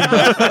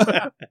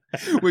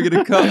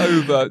cut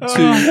over to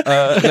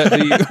let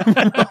me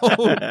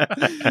roll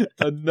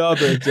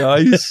another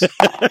dice.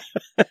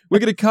 We're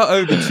going to cut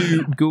over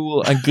to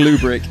Ghoul and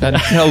Glubrick and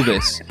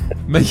Kelvis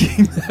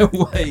making their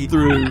way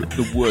through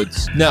the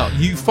woods. Now,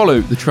 you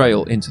follow the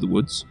trail into the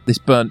woods, this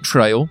burnt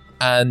trail,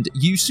 and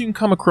you soon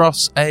come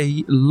across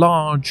a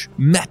large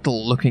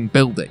metal-looking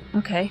building.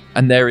 Okay.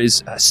 And there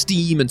is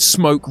steam and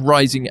smoke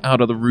rising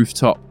out of the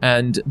rooftop,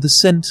 and the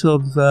scent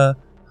of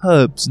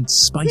herbs and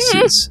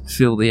spices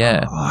fill the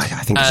air. Oh, I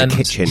think it's a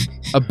kitchen.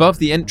 Above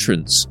the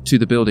entrance to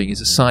the building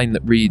is a sign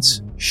that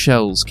reads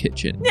Shell's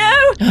Kitchen.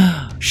 No!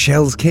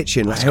 Shell's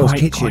Kitchen, like Hell's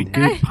Kitchen. Quite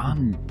good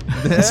pun.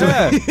 Yeah. So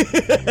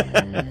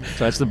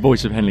that's the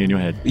voice of Henley in your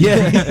head.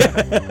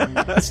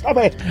 Yeah. Stop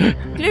it.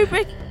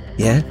 Glubrick,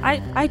 Yeah?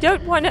 I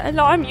don't want to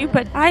alarm you,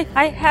 but I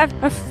have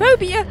a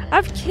phobia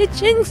of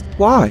kitchens.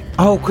 Why?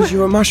 Oh, because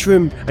you're a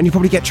mushroom and you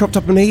probably get chopped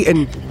up and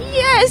eaten.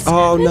 Yes!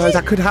 Oh, no,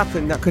 that could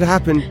happen. That could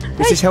happen.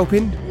 Is this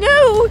helping?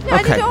 No,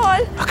 not Okay. at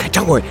all. Okay,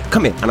 don't worry.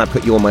 Come here. And I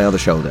put you on my other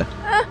shoulder.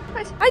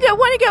 I don't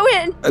want to go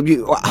in.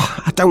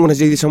 I don't want to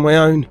do this on my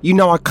own. You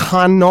know I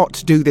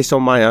cannot do this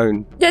on my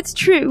own. That's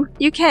true.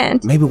 You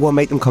can't. Maybe we'll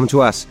make them come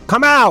to us.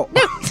 Come out!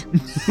 No.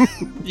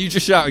 You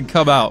just shout and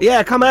come out.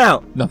 Yeah, come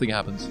out! Nothing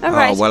happens. All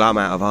right. Oh, well, I'm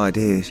out of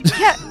ideas.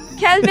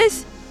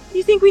 Calvis,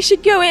 you think we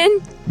should go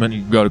in? Man,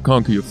 you gotta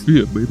conquer your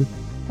fear, baby.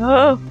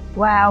 Oh,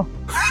 wow.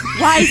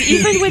 Wise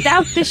even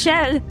without the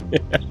shell.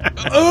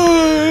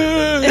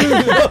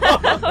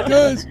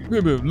 Guys,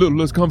 maybe a little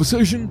less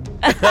conversation.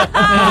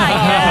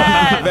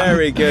 Yeah.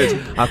 Very good.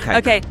 Okay.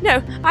 Okay,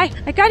 no, I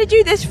gotta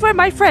do this for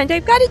my friend.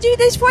 I've gotta do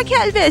this for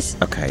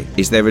Calvis. Okay.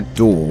 Is there a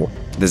door?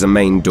 There's a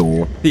main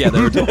door. Yeah,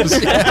 there are doors.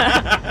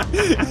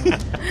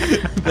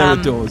 There are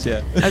doors,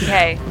 yeah.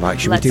 Okay. Right,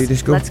 should we do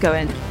this, Ghoul? Let's go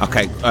in.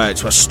 Okay,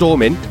 so a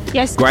storm in.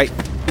 Yes. Great.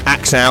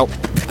 Axe out.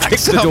 Kick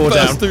the door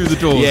Burst down. through the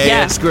doors.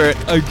 Yeah, screw it.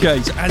 Okay,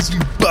 so as you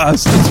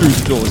burst through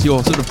the doors,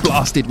 you're sort of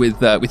blasted with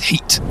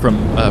heat from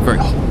a very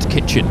hot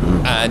kitchen,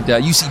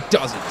 and you see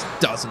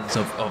dozens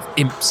of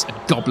imps and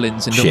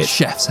goblins in little Shit.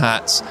 chef's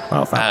hats,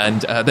 Oh, fuck.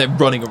 and they're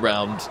running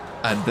around.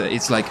 And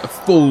it's like a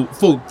full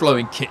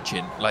flowing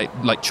kitchen,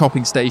 like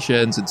chopping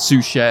stations and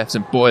sous chefs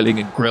and boiling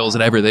and grills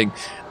and everything.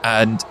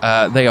 And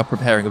they are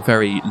preparing a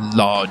very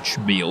large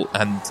meal,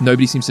 and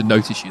nobody seems to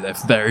notice you. They're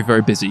very,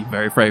 very busy,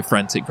 very, very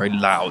frantic, very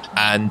loud.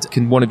 And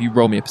can one of you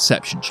roll me a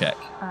perception check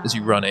as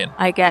you run in?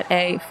 I get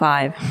a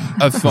 5.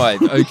 A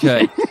 5,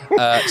 okay.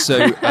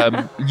 So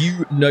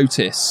you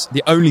notice,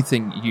 the only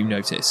thing you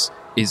notice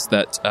is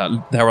that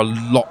there are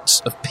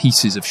lots of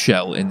pieces of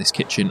shell in this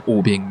kitchen,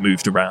 all being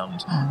moved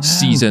around,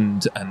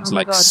 seasoned and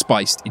God.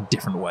 spiced in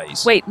different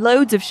ways. Wait,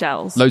 loads of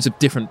shells. Loads of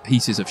different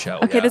pieces of shell.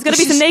 Okay, yeah. there's got to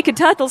be some naked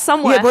turtles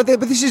somewhere. Yeah, but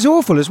this is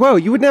awful as well.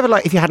 You would never,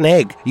 like, if you had an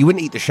egg, you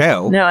wouldn't eat the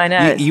shell. No, I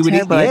know. It's You would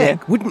eat the terrible idea.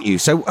 egg, wouldn't you?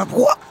 So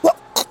what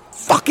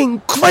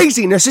fucking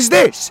craziness is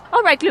this?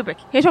 All right, Glubrick,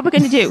 here's what we're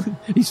gonna do.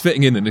 He's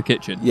fitting in the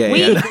kitchen. Yeah,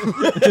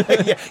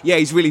 yeah,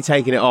 he's really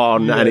taking it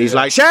on, and he's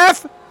like,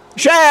 Chef!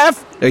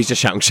 Chef! He's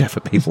just shouting chef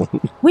at people.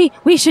 We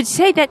should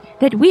say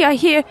that we are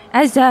here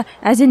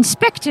as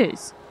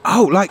inspectors.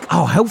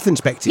 Health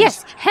inspectors.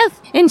 Yes, health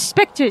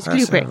inspectors,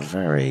 That's a Glubrick.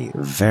 very,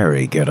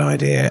 very good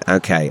idea.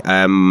 Okay,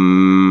 All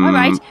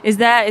right. Is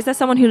there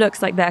someone who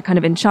looks like they're kind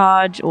of in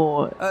charge,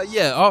 or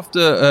Yeah,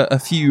 after a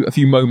few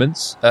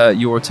moments,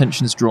 your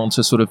attention is drawn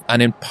to sort of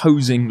an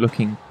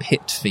imposing-looking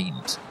pit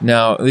fiend.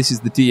 Now, this is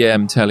the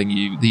DM telling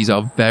you these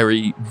are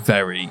very,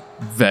 very,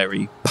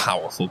 very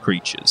powerful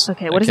creatures.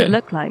 okay? What does it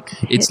look like?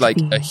 It's Pit like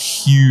fiend. a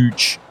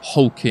huge,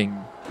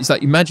 hulking... It's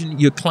like, imagine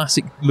your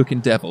classic-looking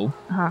devil.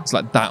 Uh-huh. It's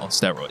like that on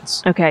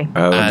steroids. Okay.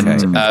 Oh, okay.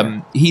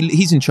 And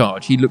he's in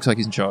charge. He looks like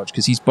he's in charge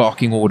because he's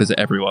barking orders at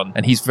everyone,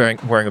 and he's wearing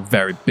a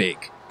very big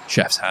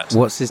chef's hat.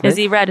 What's his name? Is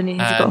he red and he's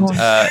got And, horns?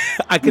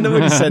 I can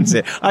already sense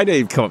it. I know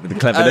you've come up with a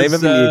clever name,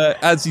 haven't you?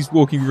 As he's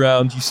walking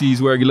around, you see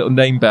he's wearing a little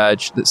name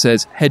badge that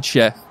says Head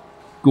Chef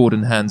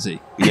Gordon Hansey.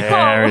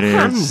 There it is.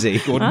 Hansy.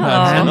 Gordon Oh.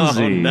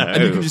 Hansey. Hansy. no.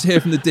 And you can just hear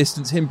from the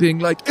distance him being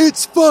like,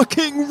 "It's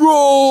fucking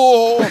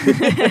raw!"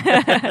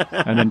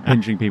 And then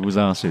pinching people's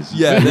asses.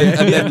 Yeah, and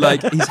then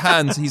like his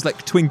hands, he's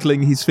like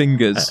twinkling his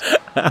fingers.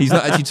 He's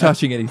not actually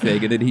touching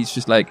anything, and then he's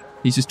just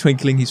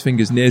twinkling his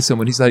fingers near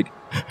someone. He's like,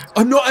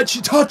 "I'm not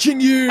actually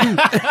touching you. All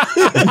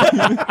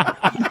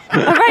right.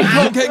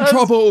 Can't get in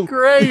trouble."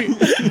 Great.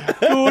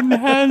 Gordon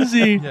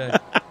Hansey. Yeah.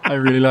 I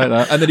really like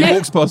that. And then he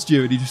walks past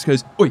you, and he just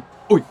goes, "Oi,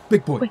 oi,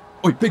 big boy,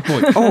 oi, big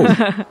boy, Oh,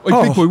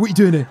 oi, big boy, what are you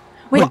doing here?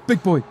 Wait. Oi,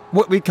 big boy."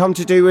 what, we come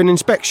to do an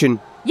inspection?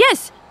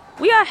 Yes,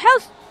 we are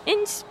health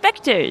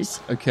inspectors.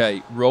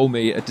 Okay, roll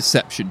me a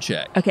deception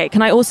check. Okay,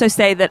 can I also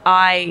say that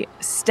I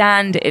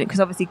stand in, because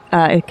obviously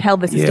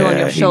Kelvis is still on Yeah, your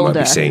he might be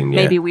shoulder. seen,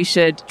 yeah. Maybe we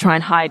should try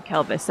and hide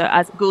Kelvis. So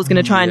as Ghoul's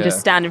going to try and Yeah. just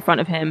stand in front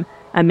of him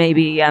and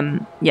maybe,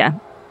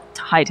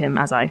 to hide him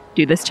as I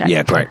do this check.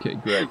 Yeah, great. Okay,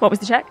 great. What was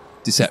the check?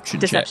 Deception.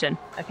 Deception.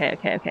 Okay.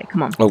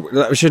 Come on.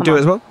 Oh, we should do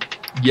it as well?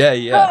 Yeah.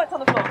 Oh, it's on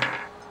the floor.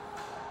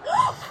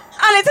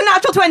 And it's a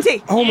natural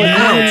 20. Oh my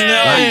god!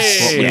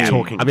 Nice. What we're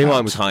talking. I mean,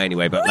 mine was high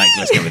anyway, but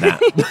let's go with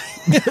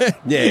that.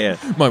 yeah.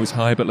 Mine was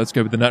high, but let's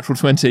go with the natural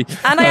 20.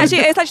 And it's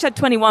actually said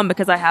 21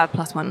 because I have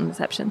 +1 on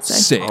deception. So.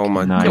 Sick. Oh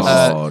my Nice.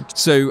 god.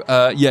 So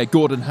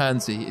Gordon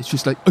Hansy is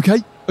just like,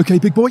 okay,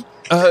 big boy.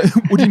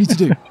 What do you need to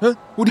do? Huh?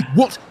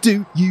 What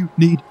do you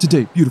need to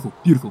do?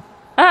 Beautiful.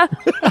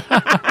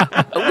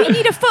 We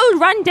need a full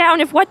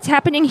rundown of what's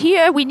happening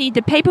here. We need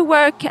the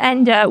paperwork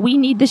and we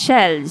need the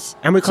shells.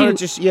 And we kind of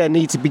just,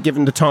 need to be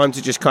given the time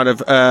to just kind of,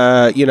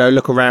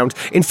 look around.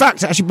 In fact,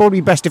 it's actually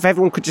probably best if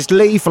everyone could just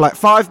leave for like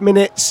 5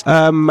 minutes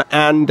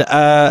and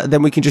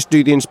then we can just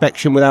do the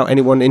inspection without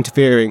anyone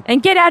interfering.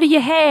 And get out of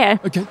your hair.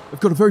 Okay, I've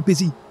got a very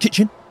busy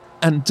kitchen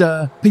and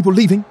people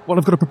leaving while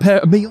I've got to prepare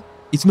a meal.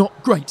 It's not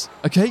great,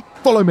 okay?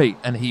 Follow me.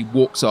 And he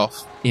walks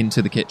off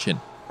into the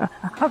kitchen.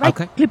 All right,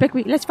 Okay.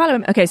 Gluebeck, let's follow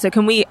him. Okay, so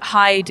can we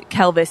hide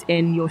Kelvis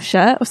in your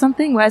shirt or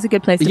something? Where's a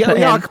good place to put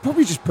him? I could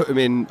probably just put him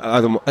in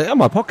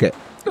my pocket.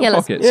 Yeah,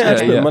 let's- Pockets. Yeah,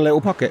 just put him in my little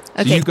pocket.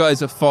 So Okay. you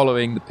guys are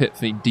following the pit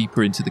fiend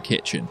deeper into the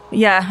kitchen.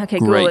 Yeah, okay,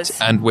 Great. Ghouls.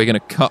 And we're going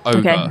to cut over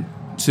Okay.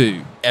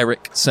 to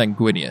Eric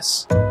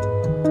Sanguinius.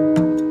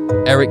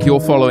 Eric, you're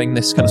following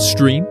this kind of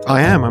stream.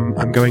 I am.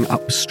 I'm going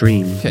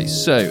upstream. Okay,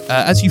 so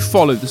as you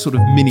follow the sort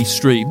of mini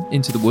stream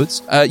into the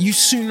woods, you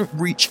soon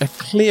reach a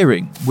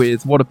clearing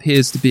with what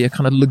appears to be a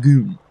kind of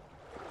lagoon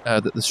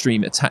that the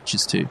stream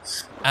attaches to.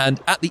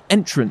 And at the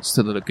entrance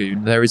to the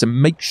lagoon, there is a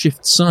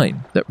makeshift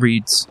sign that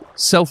reads,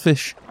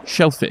 "Selfish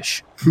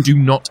Shellfish, do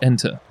not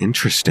enter."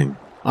 Interesting.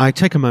 I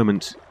take a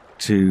moment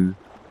to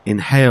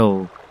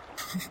inhale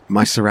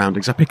my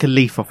surroundings. I pick a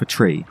leaf off a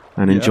tree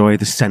and enjoy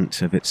the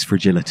scent of its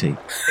fragility.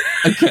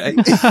 Okay.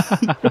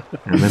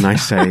 And then I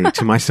say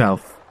to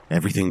myself,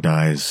 everything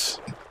dies.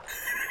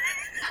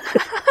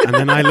 And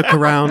then I look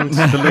around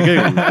the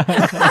lagoon.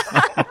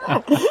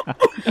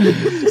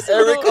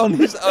 Eric on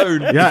his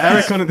own. Yeah,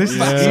 Eric on this.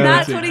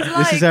 That's what he's like.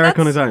 This is Eric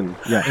on his own.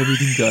 Yeah.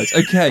 Everything dies.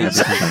 Okay.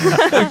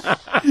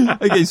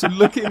 Okay, so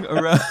looking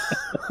around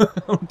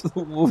onto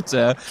the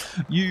water,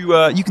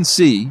 you can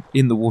see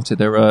in the water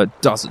there are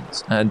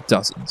dozens and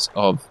dozens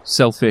of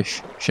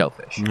shellfish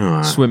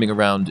Ah. swimming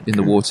around in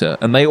the water,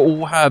 and they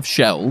all have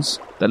shells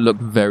that look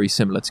very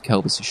similar to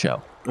Kelvis's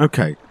shell.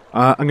 Okay.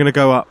 I'm going to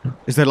go up.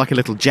 Is there like a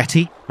little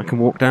jetty I can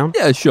walk down?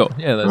 Yeah, sure.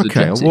 Yeah, there's a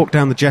Okay, I'll jetty. walk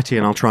down the jetty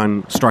and I'll try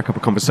and strike up a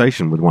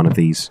conversation with one of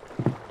these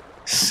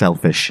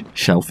selfish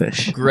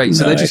shellfish. Great.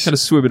 So they're just kind of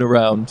swimming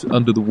around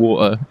under the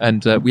water,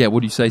 and what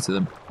do you say to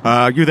them?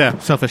 You there,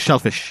 selfish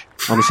shellfish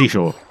on the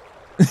seashore.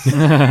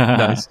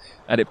 Nice.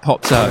 And it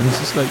pops out, and it's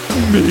just like,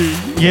 me.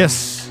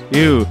 Yes,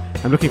 you.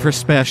 I'm looking for a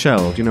spare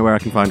shell. Do you know where I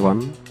can find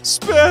one?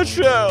 Spare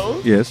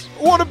shell? Yes.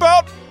 What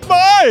about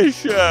my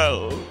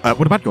shell?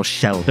 What about your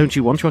shell? Don't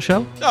you want your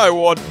shell? I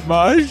want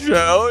my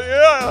shell.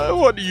 Yeah, I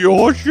want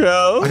your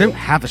shell. I don't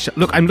have a shell.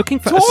 Look, I'm looking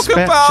for a Talk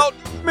spare about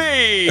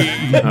me.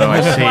 Oh,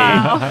 I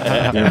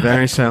see. You're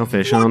very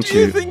selfish, What aren't do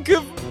you you? think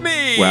of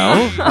me?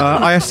 Well,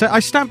 I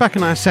stand back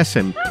and I assess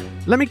him.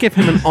 Let me give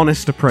him an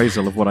honest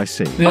appraisal of what I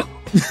see.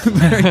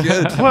 Very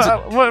good.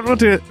 What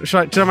do?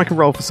 Should I make a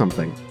roll for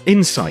something?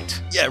 Insight.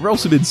 Yeah, roll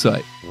some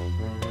insight.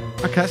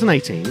 Okay, that's an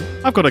 18.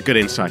 I've got a good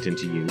insight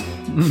into you.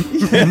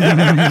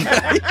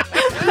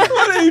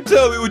 Why don't you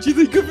tell me what you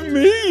think of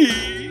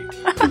me?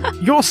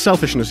 Your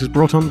selfishness is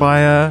brought on by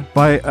a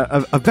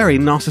very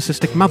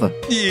narcissistic mother.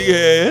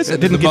 Yes, and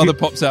then didn't the give mother you-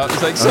 pops out.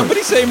 It's like,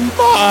 somebody say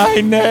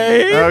my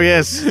name. Oh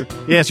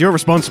yes, you're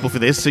responsible for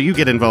this, so you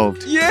get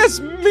involved. Yes,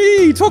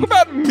 me. Talk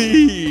about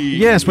me.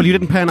 Yes, well, you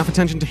didn't pay enough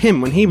attention to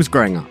him when he was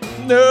growing up.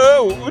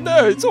 No,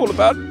 it's all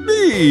about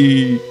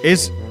me.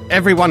 Is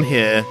everyone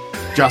here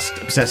just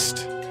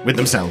obsessed with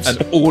themselves?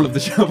 And all of the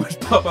shoppers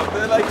pop up.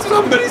 They're like,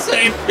 somebody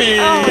save me.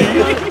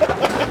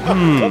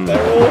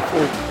 They're awful.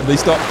 And they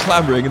start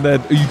clamoring, and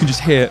then you can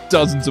just hear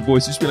dozens of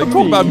voices be like,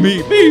 talk about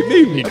me.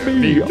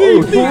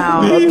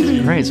 Wow.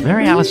 Great. It's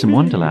very Alice in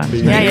Wonderland.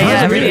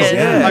 Yeah, it really is.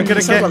 I'm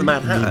gonna Sounds like the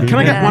Mad Hatter. Can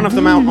I get one of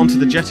them out onto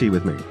the jetty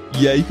with me?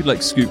 Yeah, you could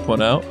like scoop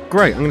one out.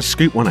 Great, I'm going to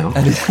scoop one out.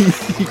 And you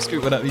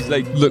scoop one out. He's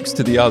like, looks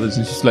to the others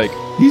and just like,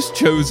 he's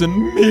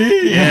chosen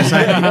me. Yes,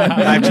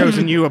 I've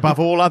chosen you above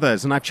all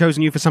others, and I've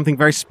chosen you for something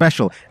very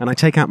special. And I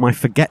take out my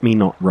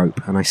forget-me-not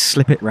rope and I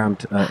slip it round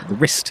the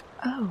wrist.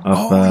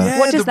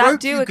 What does that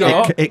do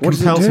again? It What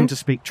does it compels do? him to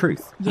speak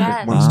truth.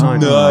 Yes. Once time.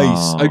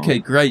 Nice. Okay,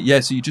 great. Yeah,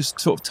 so you just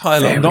sort of tie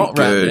a knot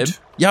around him.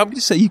 Yeah, I'm going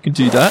to say you can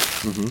do that.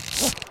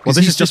 Well,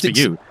 this is just for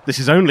you. This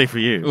is only for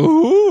you.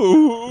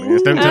 Ooh.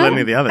 Yes, don't tell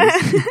any of the others.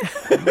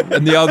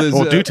 And the others...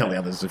 Or do tell the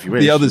others if you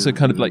wish. The others are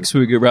kind of like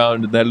swimming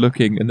around and they're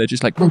looking and they're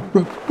just like, rope.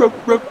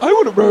 I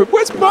want a rope.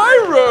 Where's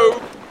my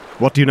rope?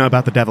 What do you know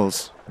about the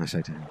devils? I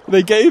say to him.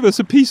 They gave us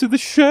a piece of the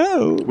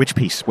shell. Which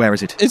piece? Where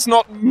is it? It's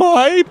not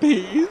my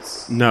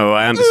piece. No,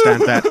 I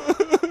understand that.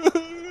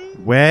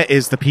 Where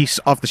is the piece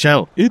of the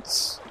shell?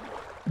 It's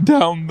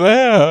down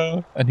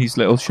there. And his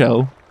little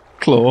shell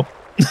claw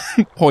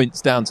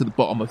Points down to the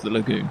bottom of the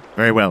lagoon.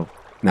 Very well.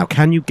 Now,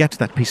 can you get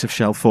that piece of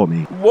shell for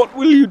me? What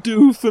will you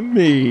do for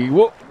me?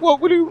 What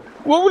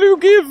will you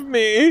give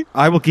me?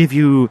 I will give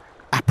you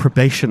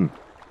approbation.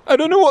 I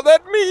don't know what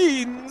that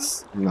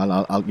means.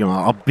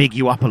 I'll big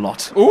you up a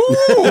lot. Ooh,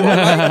 I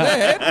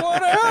like that.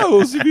 What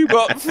else have you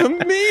got for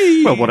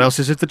me? Well, what else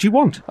is it that you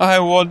want? I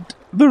want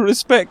the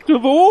respect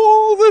of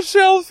all the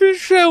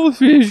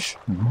shellfish.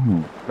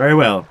 Ooh. Very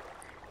well.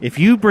 If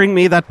you bring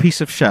me that piece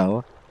of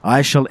shell,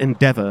 I shall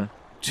endeavour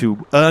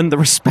to earn the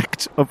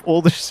respect of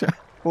all the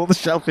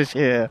shellfish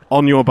here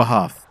on your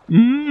behalf.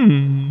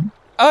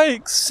 I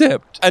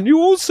accept. And you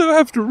also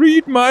have to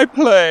read my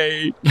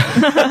play.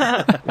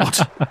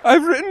 What?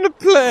 I've written a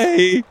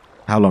play.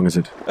 How long is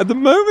it? At the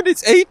moment,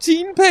 it's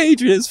 18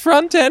 pages,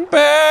 front and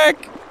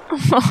back.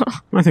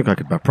 I think I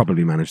could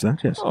probably manage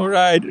that, yes. All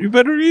right, you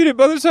better read it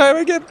by the time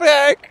I get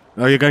back.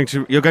 Oh, you're going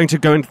to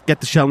go and get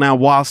the shell now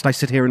whilst I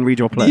sit here and read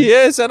your play?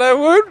 Yes, and I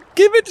won't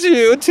give it to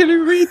you until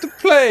you read the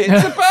play.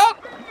 It's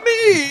about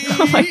me.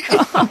 Oh my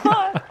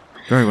god.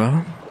 Very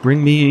well.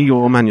 Bring me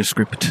your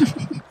manuscript.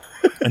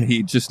 And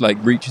he just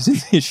reaches in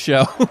his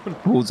shell and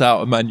pulls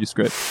out a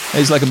manuscript.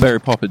 It's like a Mary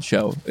Poppins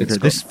shell.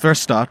 This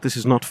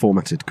is not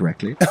formatted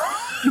correctly.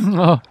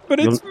 But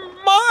it's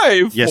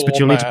my format. Yes, but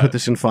you'll need to put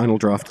this in final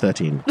draft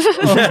 13.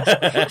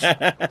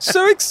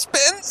 So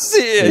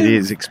expensive. It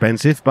is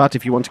expensive, but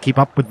if you want to keep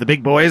up with the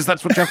big boys,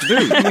 that's what you have to do.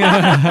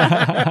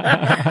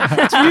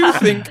 Do you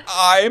think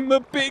I'm a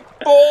big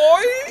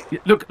boy?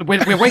 Look,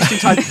 we're wasting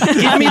time.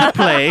 Give me the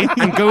play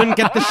and go and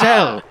get the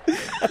shell.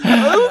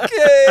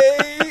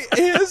 Okay,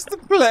 here's the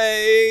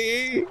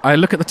play. I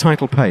look at the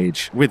title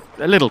page with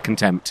a little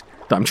contempt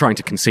that I'm trying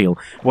to conceal.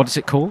 What is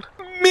it called?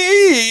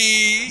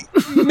 Me.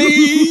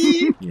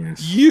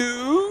 Yes.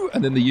 You.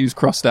 And then the U's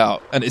crossed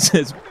out, and it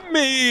says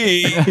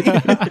me.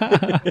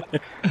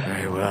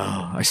 Very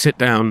well. I sit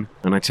down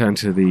and I turn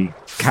to the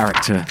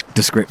character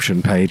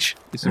description page.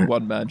 It's a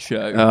one-man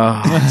show.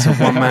 Oh, it's a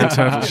one-man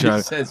total show.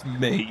 It says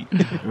me.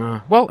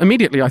 Well,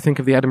 immediately I think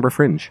of the Edinburgh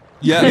Fringe.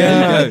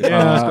 Yeah.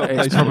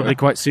 It's probably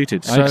quite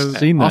suited. So I've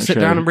seen that I'll sit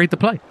show. down and read the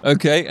play.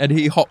 Okay, and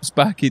he hops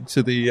back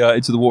into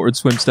the water and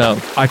swims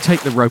down. I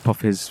take the rope off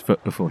his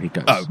foot before he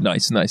goes. Oh,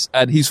 nice.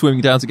 And he's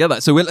swimming down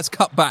together. So let's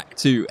cut back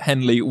to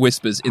Henley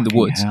Whispers in the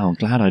woods. Hell,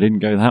 glad I didn't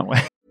go that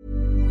way.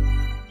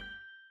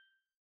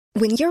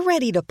 When you're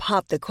ready to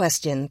pop the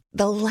question,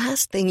 the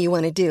last thing you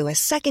want to do is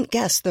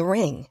second-guess the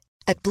ring.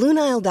 At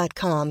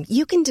BlueNile.com,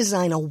 you can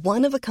design a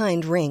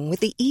one-of-a-kind ring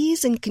with the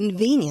ease and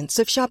convenience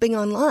of shopping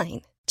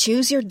online.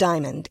 Choose your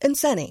diamond and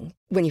setting.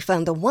 When you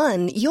find the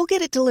one, you'll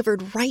get it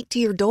delivered right to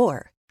your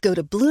door. Go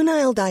to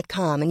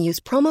BlueNile.com and use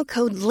promo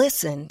code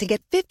LISTEN to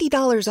get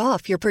 $50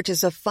 off your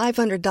purchase of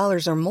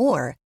 $500 or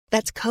more.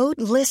 That's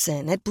code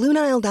LISTEN at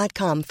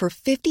BlueNile.com for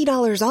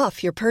 $50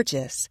 off your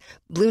purchase.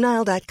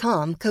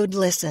 BlueNile.com, code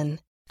LISTEN.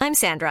 I'm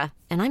Sandra,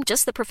 and I'm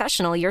just the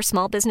professional your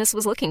small business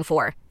was looking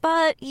for.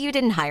 But you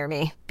didn't hire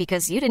me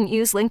because you didn't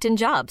use LinkedIn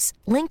Jobs.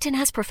 LinkedIn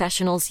has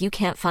professionals you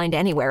can't find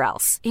anywhere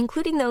else,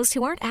 including those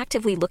who aren't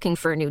actively looking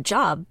for a new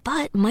job,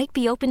 but might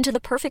be open to the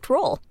perfect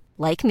role,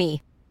 like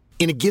me.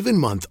 In a given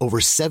month, over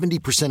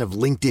 70% of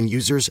LinkedIn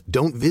users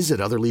don't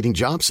visit other leading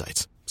job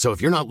sites. So if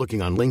you're not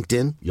looking on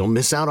LinkedIn, you'll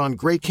miss out on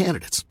great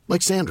candidates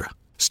like Sandra.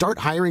 Start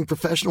hiring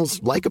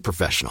professionals like a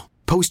professional.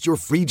 Post your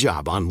free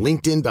job on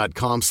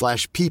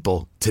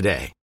linkedin.com/people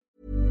today.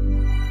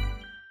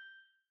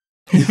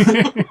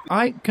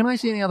 Can I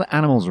see any other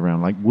animals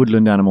around, like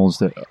woodland animals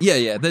that...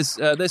 Yeah.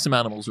 There's some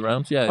animals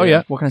around. Yeah. Oh,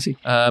 yeah? What can I see?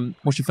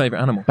 What's your favourite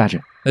animal?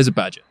 Badger. There's a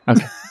badger.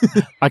 Okay.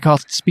 I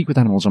cast Speak with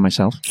Animals on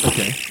myself.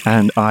 Okay.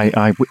 And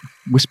I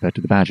whisper to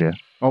the badger.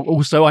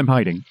 Also, I'm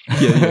hiding.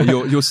 Yeah,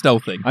 you're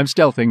stealthing. I'm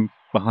stealthing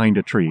behind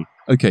a tree.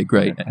 Okay,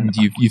 great. And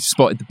you've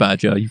spotted the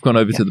badger. You've gone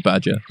over to the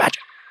badger.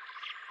 Badger!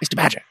 Mr.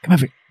 Badger, come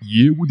over here.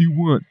 Yeah, what do you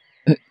want?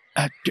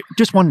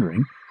 Just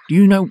wondering, do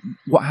you know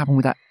what happened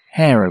with that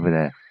hare over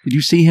there? Did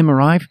you see him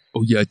arrive?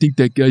 Oh, yeah, I think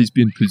that guy's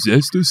been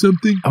possessed or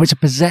something. Oh, it's a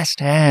possessed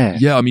hare.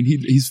 Yeah, I mean,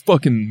 he's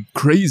fucking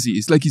crazy.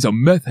 It's like he's a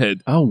meth head.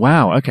 Oh,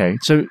 wow, okay.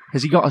 So,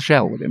 has he got a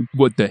shell with him?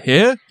 What, the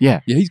hare? Yeah.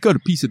 Yeah, he's got a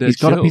piece of that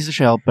shell. He's got a piece of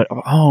shell, but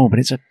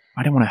it's a...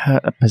 I don't want to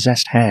hurt a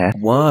possessed hare.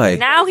 Why?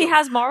 Now he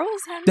has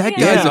morals, Henry? That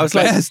guy's a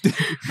bastard.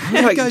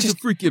 That guy's a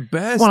freaking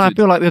bastard. Well, I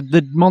feel like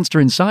the monster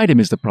inside him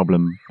is the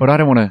problem, but I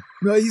don't want to...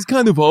 No, he's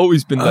kind of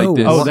always been like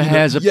this. Oh, the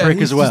hare's a prick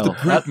as well. Just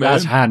a prick, man.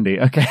 That's handy,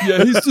 okay.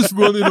 Yeah, he's just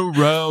running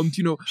around,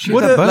 Shoot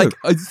that boat.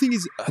 The thing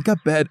is, I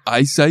got bad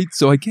eyesight,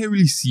 so I can't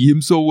really see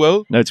him so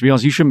well. No, to be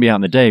honest, you shouldn't be out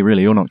in the day,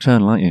 really. You're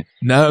nocturnal, aren't you?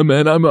 Nah,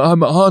 man, I'm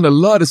on a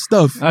lot of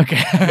stuff.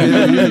 Okay.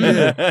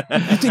 Yeah.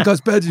 You think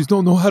us badgers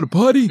don't know how to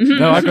party?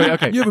 No,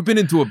 okay. You ever been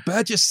into a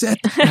badger set?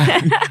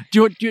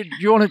 Do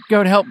you want to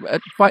go and help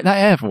fight that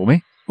hare for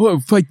me?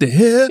 What, fight the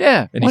hare?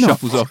 Yeah, And he why not?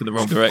 shuffles off in the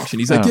wrong direction.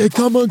 He's like, Oh. yeah,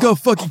 come on, go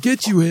fucking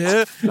get you,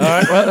 hare. All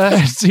right, well,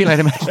 see you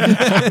later, man.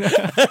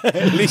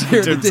 At least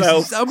Here to in the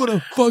himself. distance, I'm going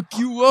to fuck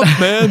you up,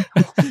 man.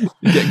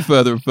 You're getting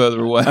further and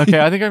further away. Okay,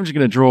 I think I'm just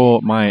going to draw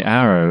my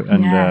arrow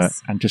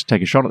and just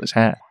take a shot at this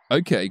hare.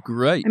 Okay,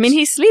 great. I mean,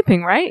 he's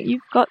sleeping, right?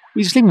 You've got.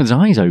 He's sleeping with his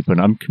eyes open.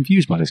 I'm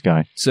confused by this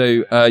guy.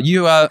 So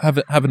you have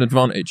an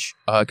advantage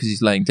because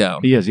he's laying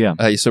down. He is, yeah.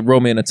 So roll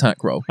me an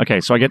attack roll. Okay,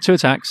 so I get 2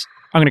 attacks.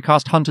 I'm going to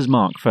cast Hunter's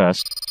Mark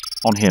first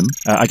on him.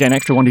 I get an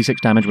extra 1d6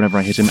 damage whenever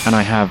I hit him, and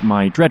I have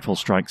my Dreadful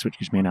Strikes, which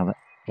gives me another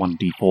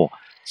 1d4.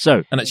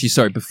 So, And actually,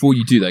 sorry, before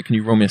you do that, can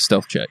you roll me a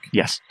stealth check?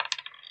 yes.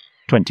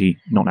 20,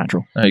 not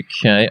natural.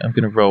 Okay, I'm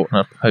going to roll an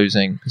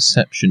opposing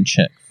perception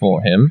check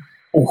for him.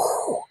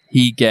 Oh,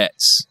 he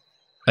gets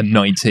a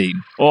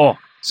 19. Oh,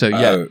 So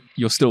yeah,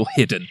 you're still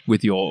hidden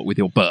with your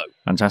bow.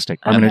 fantastic.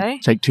 I'm going Okay.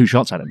 to take 2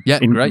 shots at him Yeah,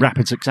 in great.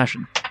 rapid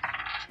succession.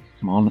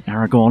 Come on,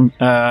 Aragorn.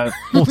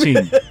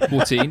 14.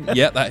 14,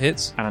 yeah, that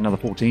hits. And another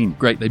 14.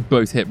 Great, they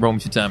both hit. Roll me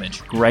for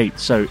damage. Great.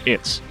 So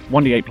it's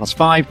 1d8 plus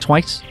 5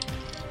 twice.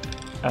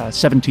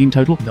 17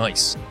 total.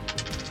 Nice.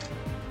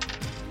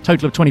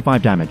 Total of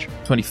 25 damage.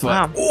 25.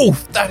 Wow. Oh,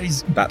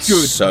 that's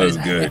good. so That is a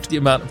good. hefty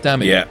amount of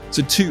damage. Yeah.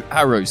 So 2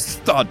 arrows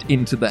thud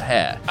into the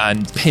hair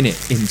and pin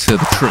it into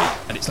the tree,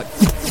 and it's like,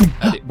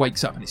 and it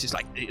wakes up, and it's just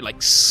like it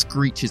like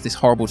screeches this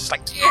horrible, just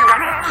like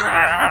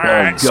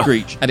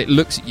screech, and it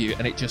looks at you,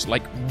 and it just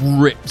like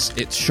rips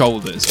its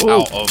shoulders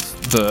out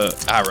of the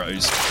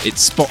arrows. It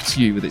spots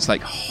you with its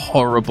like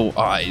horrible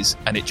eyes,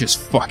 and it just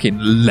fucking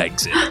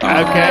legs it.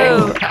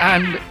 Okay.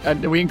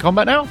 And are we in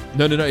combat now?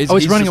 No. He's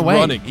He's running just away.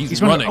 Running.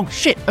 He's running. Oh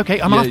shit! Okay,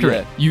 I'm after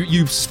it.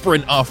 You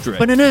sprint after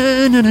it.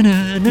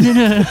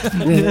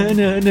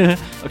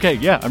 Okay,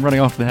 yeah, I'm running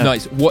after the hare.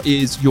 Nice. What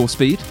is your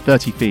speed?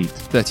 30 feet.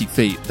 30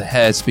 feet. The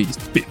hare's speed is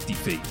 50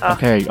 feet.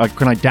 Okay,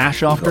 can I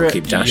dash after Gotta it?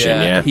 keep dashing,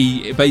 yeah.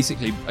 He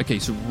basically... Okay,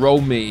 so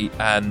roll me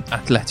an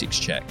athletics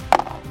check.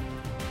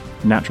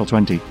 Natural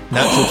 20.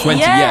 Natural 20,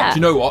 Yeah. yeah. Do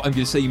you know what? I'm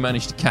going to say you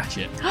managed to catch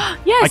it.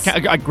 Yes.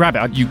 I grab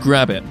it. You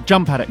grab it.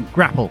 Jump at it and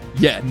grapple.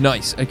 Yeah,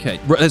 nice. Okay.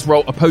 Let's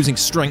roll opposing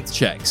strength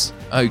checks.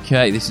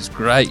 Okay, this is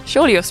great.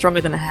 Surely you're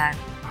stronger than a hare.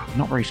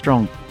 Not very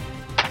strong.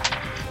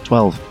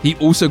 12. He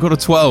also got a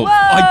 12.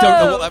 I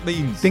don't know what that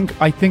means.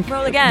 I think.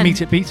 Roll again.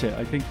 Meet it, beat it.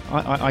 I think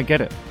I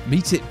get it.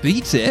 Meet it,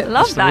 beat it.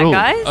 Love the that, rule.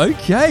 guys.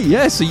 Okay,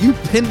 yeah. So you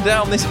pin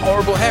down this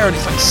horrible hair, and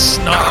it's like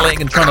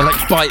snarling and trying to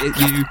like bite at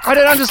you. I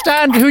don't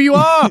understand who you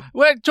are.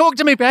 Talk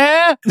to me,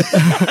 bear.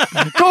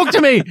 Talk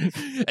to me.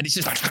 And it's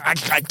just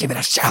like, give it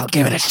a shell,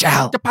 give it a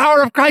shell. The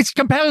power of Christ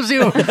compels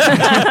you.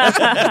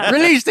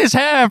 Release this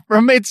hair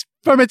from its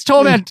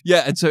torment.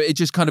 Yeah, and so it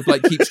just kind of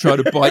like keeps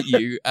trying to bite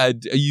you.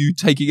 And are you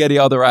taking any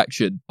other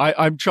action?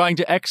 I'm trying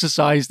to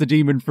exorcise the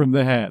demon from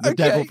the hair, the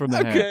devil from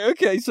the hair.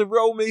 Okay. So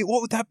roll me.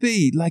 What would that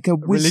be? Like a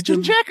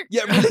Religion check?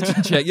 Yeah,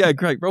 religion check. Yeah,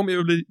 great. Roll me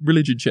a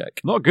religion check.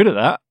 Not good at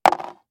that.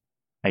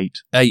 8.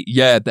 8.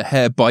 Yeah, the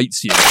hair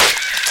bites you.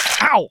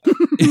 Ow!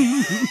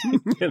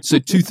 So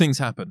 2 things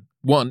happen.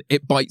 1,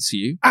 it bites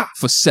you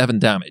for 7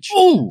 damage.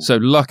 Ooh! So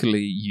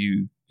luckily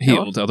you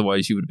healed.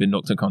 Otherwise you would have been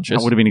knocked unconscious.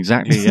 That would have been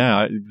exactly,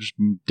 I was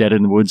dead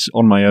in the woods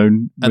on my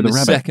own And with the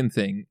a rabbit. second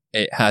thing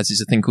it has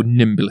is a thing called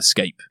nimble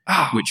escape,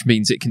 which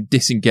means it can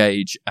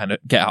disengage and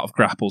get out of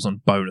grapples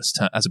on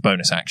as a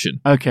bonus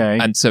action. Okay.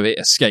 And so it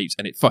escapes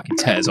and it fucking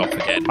tears off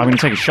again. I'm going to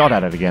take a shot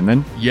at it again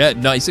then. Yeah,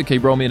 nice. Okay,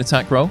 roll me an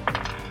attack roll.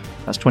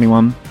 That's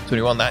 21.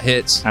 21, that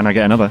hits. And I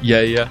get another.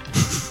 Yeah.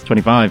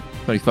 25.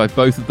 25,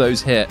 both of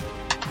those hit.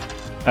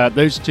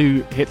 Those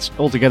 2 hits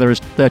altogether is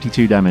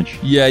 32 damage.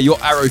 Yeah, your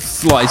arrow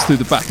flies through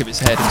the back of its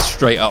head and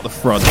straight out the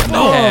front, and the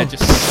hair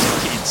just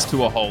skids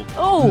to a halt,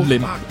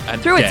 limp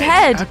and Through its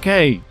dead. head.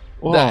 Okay.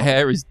 Oh. That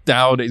hair is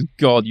down. It's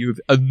gone. You've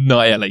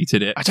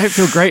annihilated it. I don't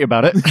feel great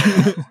about it.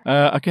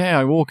 Okay,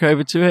 I walk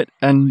over to it,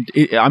 and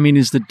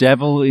is the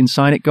devil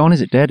inside it gone?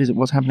 Is it dead?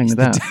 What's happening with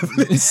that?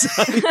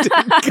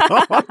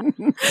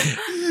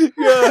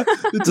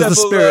 Does the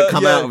spirit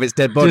come out of its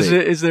dead body?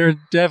 Is there a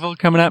devil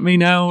coming at me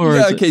now? Or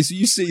Yeah, is okay, so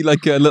you see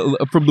like a little,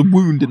 from the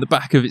wound in the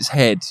back of its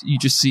head, you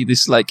just see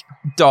this like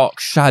dark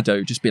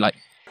shadow just be like,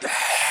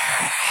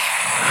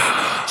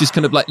 just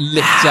kind of like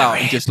lifts out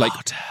and just like,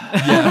 It's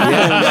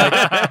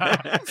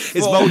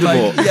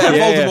Voldemort.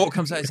 Voldemort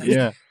comes out and says,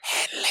 Yeah.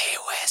 Henley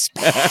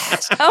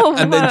whispers. Oh,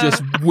 And then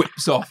just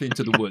whips off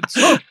into the woods.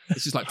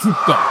 It's just like, gone.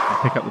 I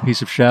pick up the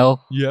piece of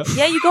shell. Yeah.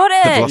 Yeah, you got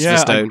it.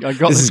 Philosopher's Stone. I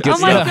got This the, is good Oh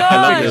my stuff. God.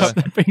 I pick up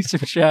the piece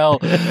of shell,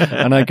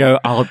 and I go,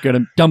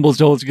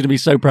 Dumbledore's going to be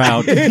so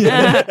proud.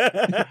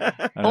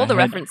 All the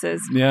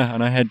references. Yeah,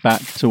 and I head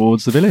back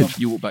towards the village.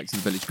 You walk back to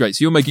the village. Great.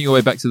 So you're making your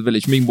way back to the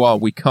village. Meanwhile,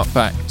 we cut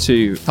back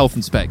to health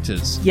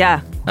inspectors.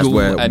 Yeah. As Ghoul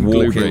we're and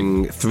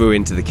walking through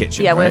into the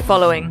kitchen. Yeah, we're right?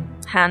 following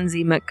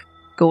Hansy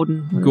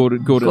Gordon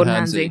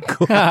Hansy.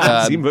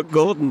 Hansy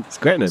McGordon. It's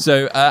great name.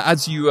 So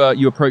as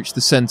you approach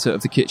the centre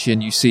of the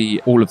kitchen, you see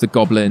all of the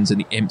goblins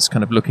and the imps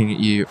kind of looking at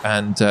you,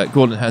 and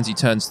Gordon Hansy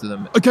turns to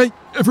them. Okay,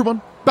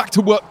 everyone, back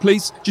to work,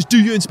 please. Just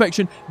do your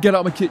inspection. Get out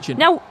of my kitchen.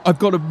 No. I've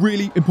got a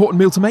really important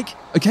meal to make,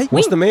 okay?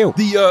 What's the meal?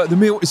 The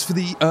meal is for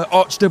the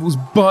Archdevil's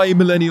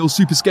Bi-Millennial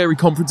Super Scary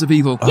Conference of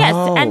Evil. Yes,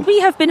 and we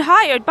have been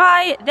hired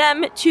by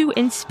them to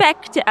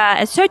inspect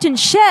a certain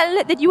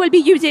shell that you will be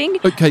using.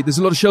 Okay, there's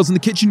a lot of shells in the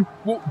kitchen.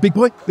 What, big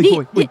boy?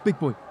 Big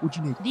boy. What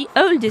do you need? The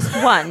oldest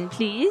one,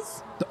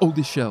 please. The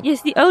oldest shell.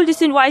 Yes, the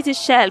oldest and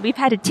wisest shell. We've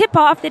had a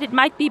tip-off that it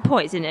might be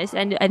poisonous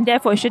and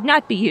therefore should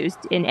not be used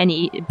in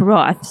any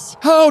broths.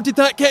 How did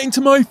that get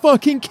into my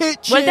fucking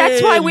kitchen? Well,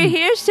 that's why we're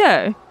here,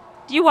 sir.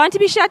 Do you want to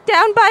be shut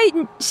down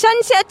by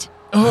sunset?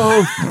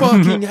 Oh,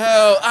 fucking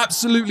hell.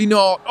 Absolutely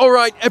not. All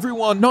right,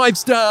 everyone,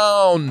 knives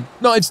down.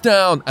 Knives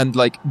down. And,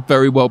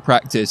 very well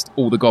practiced,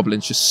 all the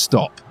goblins just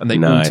stop. And they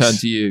all turn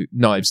to you,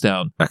 knives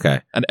down. Okay.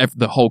 And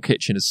the whole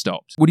kitchen has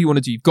stopped. What do you want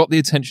to do? You've got the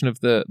attention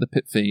of the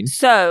pit fiend.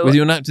 So... with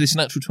your this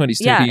natural 20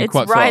 taking you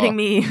quite far. Yeah, it's riding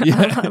me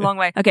a long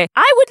way. Okay.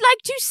 I would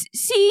like to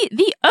see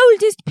the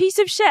oldest piece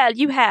of shell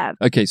you have.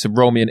 Okay, so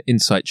roll me an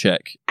insight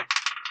check.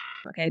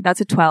 Okay, that's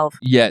a 12.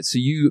 Yeah, so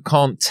you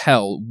can't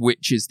tell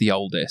which is the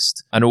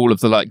oldest. And all of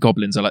the,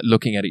 goblins are,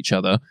 looking at each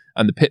other.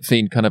 And the pit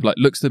fiend kind of,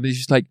 looks at them and he's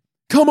just like,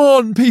 come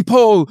on,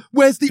 people!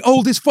 Where's the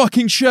oldest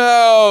fucking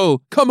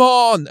shell? Come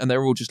on! And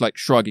they're all just,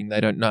 shrugging.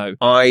 They don't know.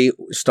 I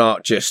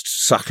start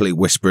just subtly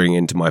whispering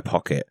into my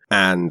pocket.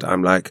 And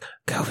I'm like,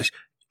 Calvis,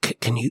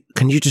 can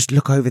you just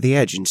look over the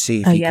edge and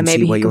see if you can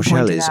see where your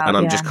shell is? And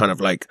I'm just kind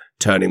of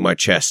turning my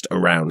chest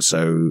around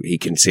so he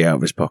can see out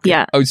of his pocket.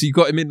 Yeah. Oh, so you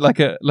got him in like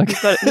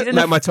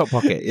my top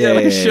pocket. Yeah,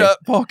 a shirt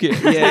pocket.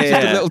 Yeah,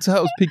 just a little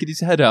turtle's peeking his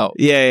head out.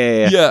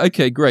 Yeah. Yeah,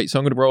 okay, great. So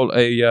I'm going to roll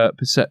a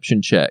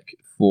perception check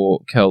for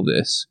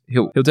Kelvis.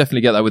 He'll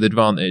definitely get that with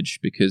advantage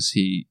because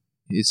he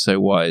is so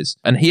wise.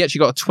 And he actually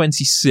got a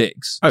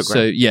 26. Oh, great.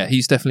 So yeah,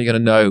 he's definitely going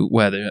to know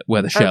where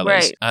the shell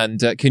is.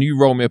 And can you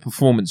roll me a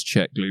performance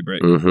check,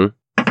 Gluebrick? Mm-hmm.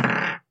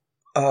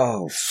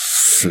 Oh,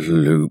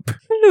 floop.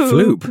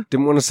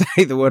 Didn't want to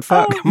say the word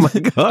fuck. Oh my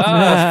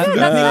god.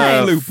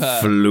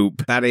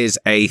 Floop. That is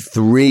a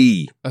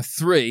 3. A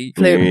 3?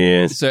 Floop.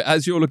 Yes. So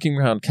as you're looking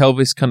around,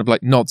 Kelvis kind of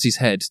nods his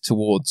head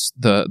towards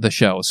the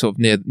shell, sort of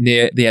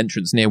near the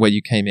entrance, near where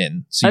you came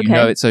in. So you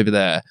know it's over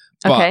there.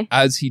 But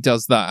as he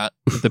does that,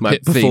 my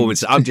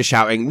performance, I'm just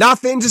shouting,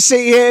 nothing to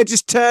see here,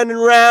 just turning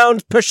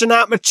around, pushing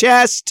out my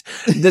chest.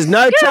 There's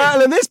no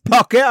turtle in this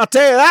pocket, I'll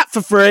tell you that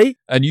for free.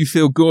 And you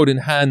feel good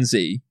and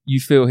handsy. You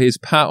feel his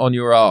pat on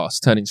your ass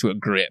turn into a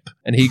grip,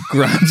 and he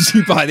grabs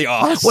you by the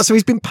arse. What, so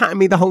he's been patting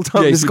me the whole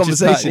time in this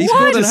conversation? He's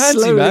good and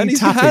handsy, man.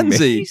 He's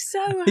handsy. He's so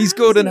handsy. He's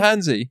good and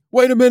handsy.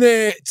 Wait a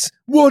minute.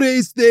 What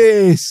is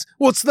this?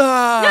 What's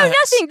that? No,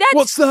 nothing.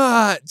 What's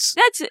that?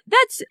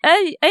 That's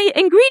a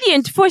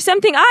ingredient for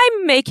something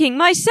I'm making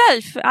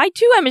myself. I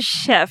too am a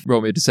chef.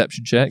 Roll me a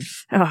deception check.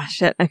 Oh,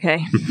 shit.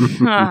 Okay.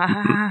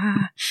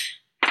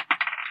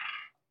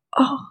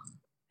 Oh.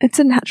 It's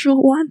a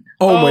natural 1.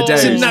 Oh my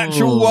days. It's a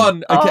natural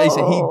 1. Okay,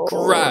 so he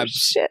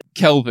grabs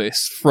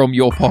Kelvis from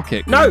your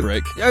pocket,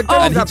 Gluebrick,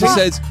 and he just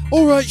says,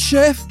 all right,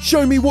 chef,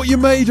 show me what you're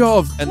made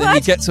of. And then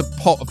he gets a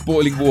pot of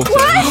boiling water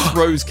and he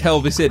throws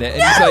Kelvis in it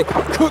and he's like,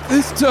 cook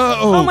this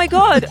turtle. Oh my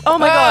god.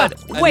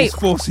 And Wait. he's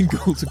forcing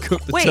Ghoul to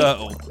cook the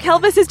turtle.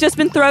 Kelvis has just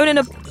been thrown in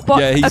a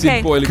Yeah, he's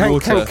in boiling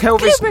water. Can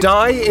Kelvis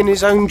die in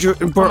his own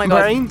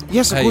brain?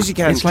 Yes, of course he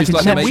can. It's like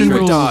just like we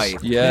would die.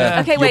 Yeah.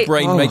 Okay, your wait.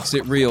 brain makes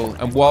it real.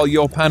 And while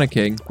you're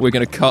panicking, we're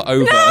going to cut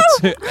over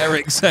to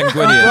Eric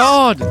Sanguinius.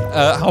 God!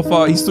 How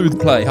far? He's through the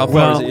play. How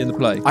far is it in the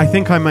play? I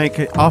think I make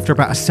it after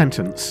about a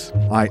sentence.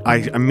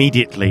 I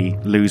immediately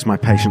lose my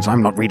patience.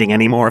 I'm not reading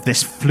any more of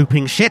this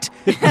flooping shit.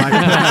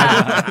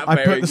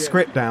 I put the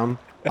script down.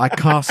 I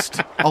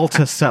cast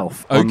Alter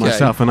Self on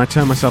myself, and I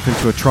turn myself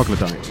into a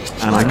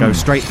troglodyte, and I go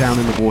straight down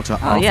in the water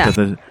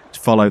to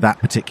follow that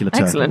particular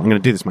turtle. Excellent. I'm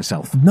going to do this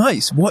myself.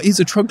 Nice. What is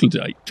a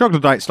troglodyte?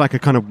 Troglodyte's like a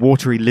kind of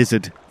watery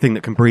lizard thing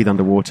that can breathe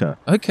underwater.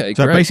 Okay,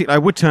 so great. Basically, I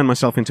would turn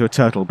myself into a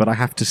turtle, but I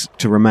have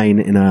to remain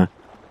in a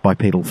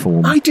bipedal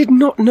form. I did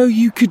not know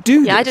you could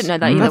do this. Yeah, I didn't know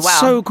that either. That's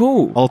so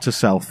cool. Alter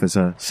Self is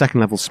a 2nd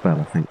level spell,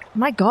 I think.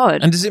 My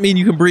god. And does it mean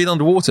you can breathe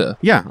underwater?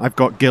 Yeah, I've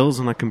got gills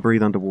and I can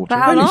breathe underwater. For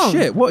how long? Holy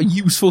shit, what a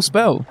useful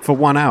spell. For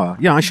 1 hour.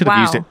 Yeah, I should have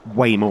used it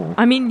way more.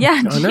 I mean,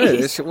 yeah, I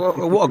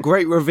know. What a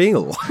great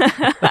reveal.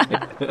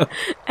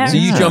 So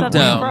you jump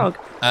down,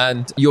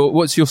 and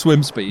what's your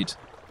swim speed?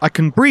 I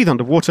can breathe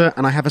underwater,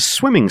 and I have a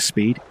swimming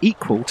speed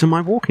equal to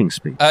my walking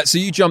speed. So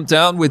you jump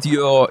down with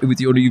your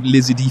new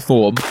lizardy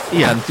form,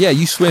 and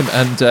you swim.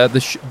 And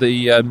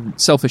the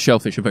selfish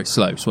shellfish are very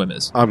slow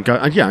swimmers.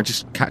 I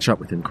just catch up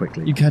with him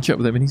quickly. You catch up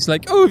with him, and he's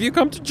like, "Oh, have you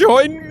come to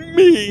join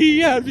me?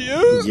 Have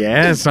you?"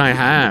 Yes, I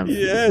have.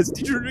 Yes.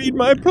 Did you read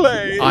my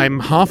play? I'm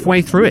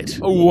halfway through it.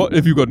 Oh, what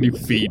have you got? Any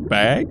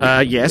feedback?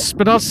 Yes,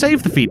 but I'll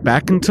save the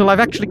feedback until I've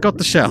actually got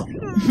the shell.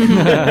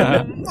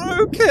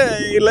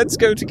 Okay, let's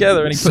go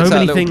together. And he puts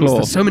out a little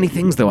claw. So many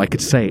things, though, I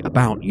could say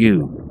about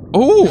you.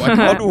 Oh, I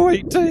can't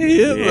wait to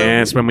hear them.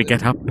 Yes, when we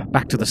get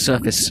back to the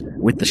surface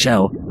with the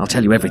shell, I'll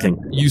tell you everything.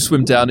 You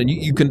swim down, and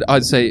you can,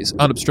 I'd say it's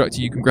unobstructed,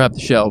 you can grab the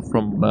shell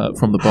from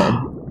the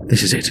bottom.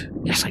 This is it.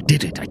 Yes, I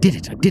did it. I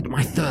did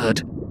my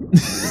 3rd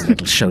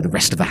It'll show the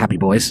rest of the happy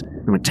boys.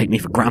 They won't take me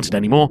for granted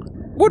anymore.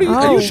 What are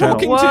you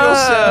talking to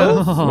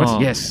yourself?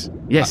 What?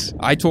 Yes.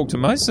 I talk to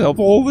myself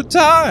all the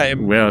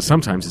time. Well,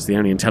 sometimes it's the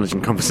only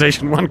intelligent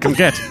conversation one can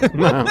get.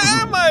 Am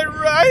I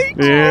right?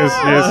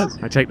 Yes.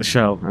 I take the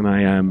shell and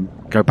I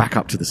go back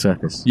up to the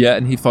surface. Yeah,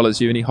 and he follows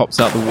you and he hops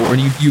out the water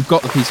and you've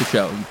got the piece of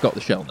shell. You've got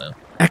the shell now.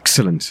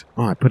 Excellent.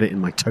 Oh, I put it in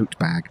my tote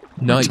bag.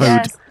 Nice.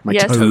 My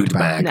toad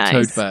bag. Nice.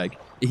 Toad bag.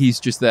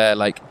 He's just there,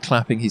 like,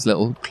 clapping his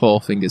little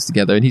claw fingers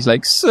together, and he's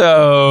like,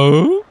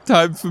 so,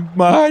 time for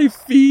my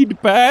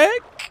feedback?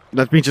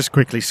 Let me just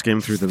quickly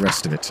skim through the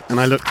rest of it. And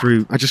I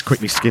just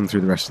quickly skim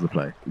through the rest of the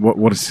play.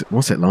 What's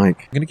it like?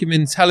 I'm going to give him an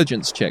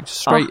intelligence check,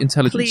 just straight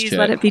intelligence check. Please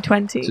let it be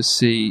 20. To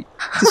see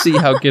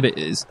how good it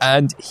is.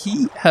 And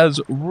he has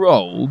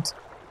rolled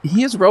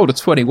a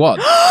 21.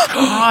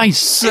 Nice!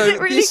 So is it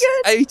really this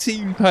good?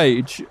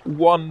 18-page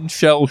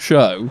one-shell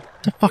show...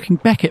 It's a fucking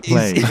Beckett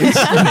play. It's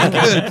really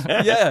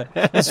good. Yeah,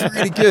 it's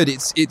really good.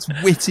 It's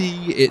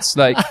witty. It's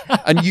like,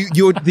 and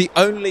you're the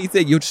only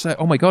thing. You're just like,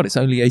 oh my god, it's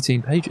only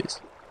 18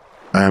 pages.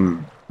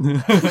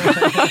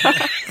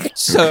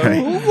 So,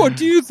 Okay. what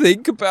do you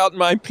think about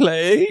my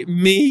play?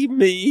 Me,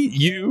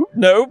 you.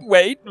 No,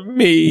 wait,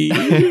 me.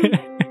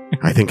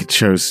 I think it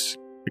shows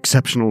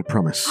exceptional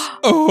promise.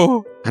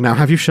 Oh. And now,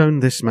 have you shown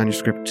this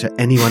manuscript to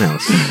anyone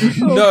else?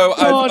 No,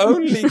 I've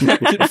only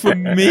kept it for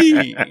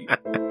me.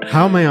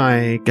 How may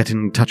I get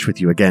in touch with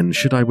you again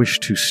should I wish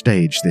to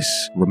stage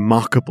this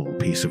remarkable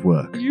piece of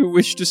work? You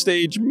wish to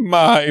stage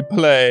my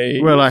play?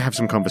 Well, I have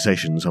some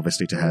conversations,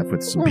 obviously, to have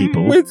with some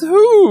people. With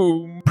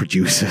whom?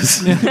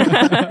 Producers.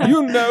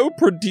 You know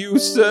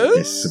producers?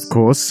 Yes, of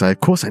course. Of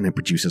course I know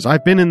producers.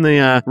 I've been in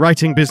the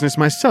writing business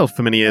myself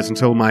for many years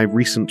until my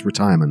recent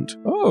retirement.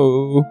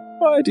 Oh,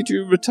 why did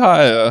you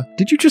retire?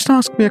 Did you just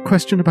ask me a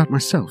question about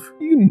myself?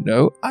 You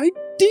know, I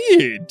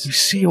did. You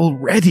see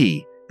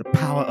already the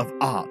power of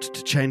art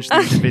to change the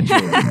individual.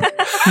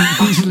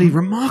 Utterly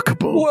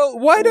remarkable. Well,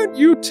 why don't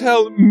you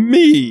tell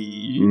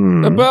me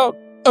about...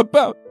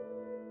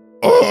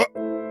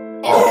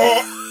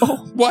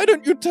 Why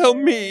don't you tell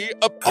me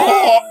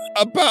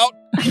about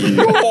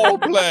your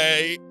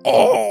play?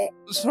 Oh,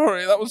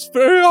 sorry, that was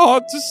very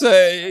hard to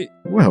say.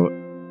 Well,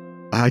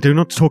 I do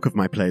not talk of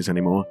my plays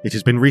anymore. It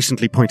has been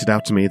recently pointed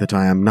out to me that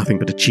I am nothing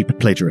but a cheap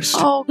plagiarist.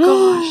 Oh,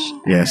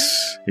 gosh.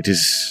 Yes, it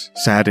is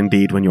sad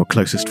indeed when your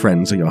closest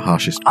friends are your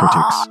harshest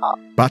critics.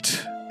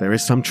 But there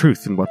is some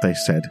truth in what they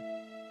said.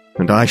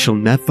 And I shall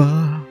never...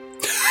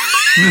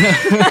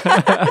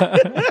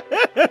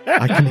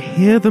 I can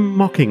hear them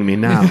mocking me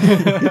now.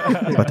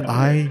 But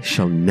I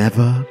shall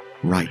never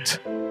write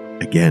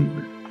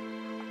again.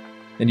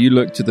 And you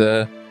look to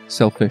the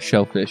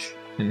shellfish,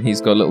 and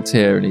he's got a little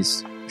tear in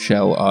his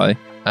shell eye,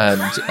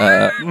 and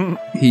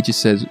he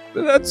just says,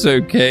 that's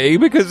okay,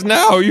 because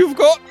now you've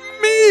got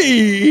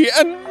me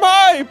and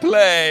my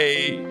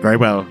play. Very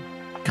well.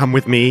 Come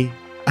with me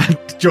and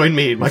join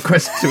me in my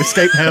quest to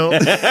escape hell.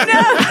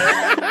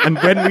 And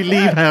when we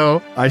leave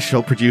hell, I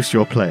shall produce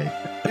your play.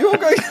 You're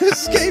going to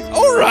escape?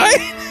 All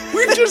right.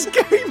 We've just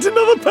gained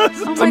another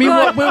person. I mean,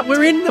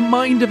 we're in the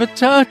mind of a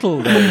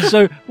turtle, though.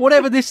 So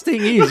whatever this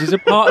thing is a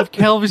part of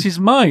Kelvis's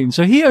mind.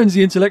 So he owns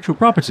the intellectual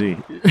property.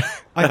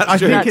 I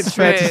think it's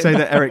fair to say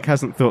that Eric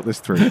hasn't thought this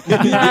through. No.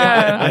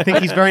 I think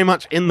he's very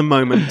much in the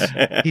moment.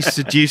 He's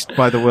seduced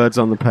by the words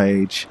on the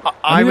page.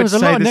 I would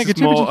say this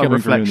is more a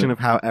reflection of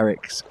how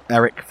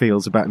Eric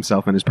feels about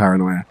himself and his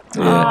paranoia.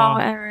 Oh,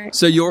 Eric.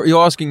 So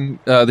you're asking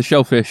the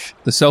selfish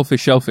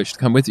shellfish to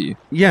come with you?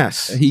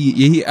 Yes.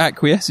 He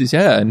acquiesces,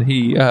 yeah, and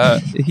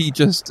he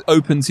just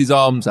opens his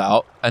arms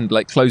out and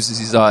like closes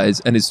his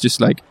eyes and is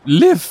just like,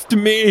 lift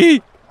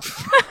me.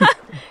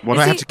 What,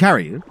 I have to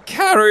carry you?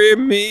 Carry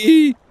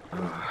me.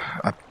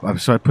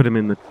 So I put him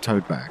in the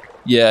toad bag.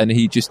 Yeah, and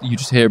you just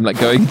hear him like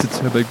going into the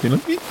toad bag, being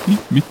like,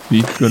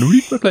 me, gonna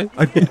read my play.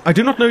 I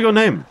do not know your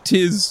name.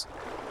 Tis.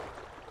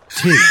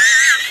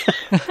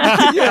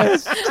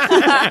 Yes.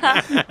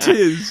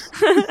 Tis.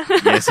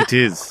 Yes, it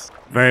is.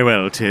 Very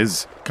well,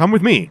 Tis. Come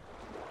with me.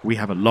 We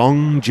have a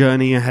long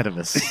journey ahead of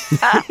us.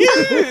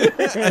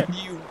 And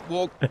you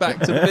walk back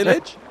to the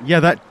village? Yeah,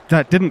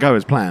 that didn't go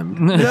as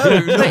planned. No,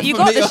 But you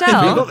got the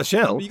shell. You got the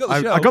shell.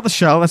 I got the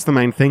shell, that's the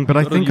main thing, but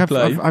I Not think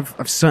on you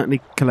I've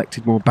certainly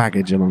collected more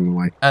baggage along the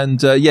way.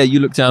 And you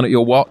look down at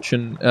your watch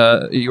and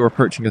you're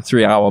approaching the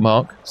 3-hour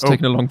mark. It's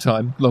taken a long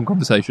time, long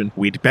conversation.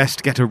 We'd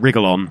best get a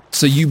wriggle on.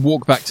 So you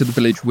walk back to the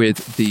village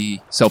with the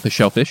selfish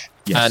shellfish.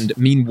 Yes. And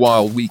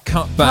meanwhile, we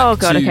cut back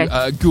to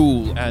okay.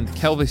 Ghoul, and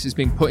Kelvis is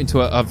being put into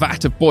a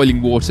vat of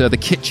boiling water. The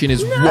kitchen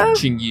is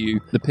watching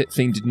you. The pit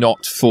fiend did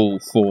not fall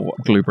for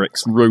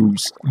Glubrick's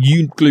ruse.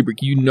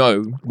 Glubrick, you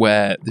know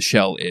where the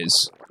shell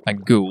is.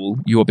 And Ghoul,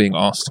 you are being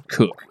asked to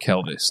cook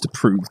Kelvis to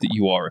prove that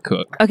you are a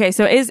cook. Okay,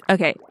 so is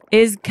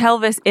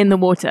Kelvis in the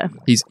water?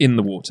 He's in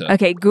the water.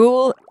 Okay,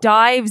 Ghoul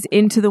dives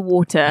into the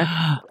water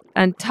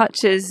and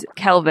touches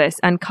Kelvis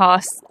and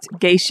casts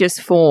gaseous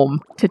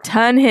form to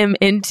turn him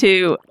into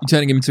You're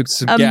turning him into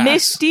some a gas.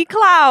 misty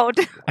cloud.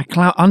 A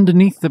cloud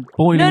underneath the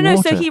boiling No,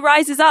 water? so he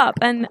rises up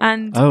and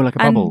like a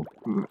bubble.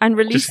 And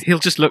release. He'll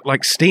just look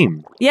like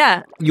steam.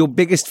 Yeah. Your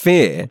biggest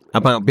fear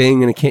about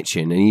being in a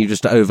kitchen and you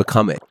just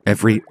overcome it.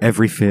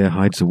 Every fear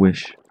hides a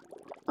wish.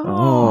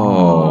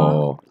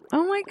 Oh.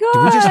 Oh my god.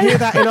 Did we just hear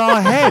that in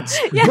our heads?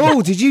 Yeah.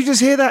 Paul, did you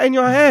just hear that in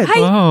your head?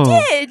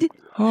 I did.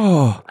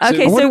 Oh.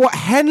 Okay, I wonder so what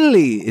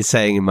Henley is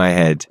saying in my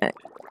head.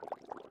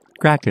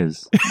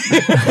 Crackers.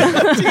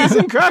 Cheese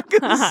and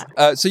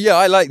crackers. So yeah,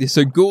 I like this.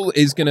 So Ghoul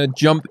is going to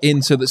jump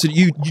into the... So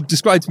you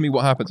describe to me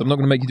what happens. I'm not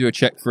going to make you do a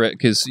check for it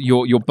because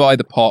you're by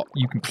the pot.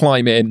 You can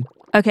climb in.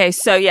 Okay,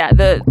 so yeah,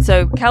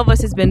 so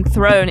Kelvis has been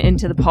thrown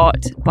into the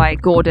pot by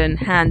Gordon,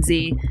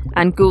 Hansy,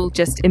 and Ghoul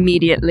just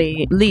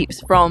immediately leaps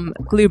from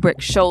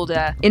Gluebrick's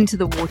shoulder into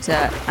the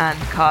water and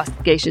casts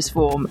gaseous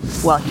form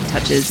while he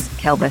touches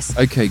Kelvis.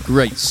 Okay,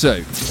 great. So,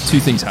 two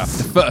things happen.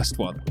 The first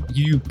one,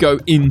 you go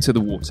into the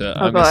water.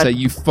 Oh, I'm going to God. say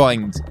you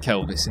find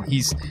Kelvis, and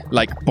he's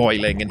like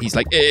boiling, and he's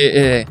like,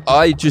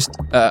 I just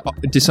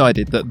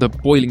decided that the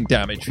boiling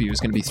damage for you is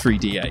going to be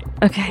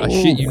 3d8. Okay. I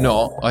shit you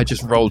not, I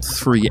just rolled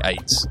 3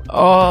 8s.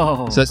 Oh.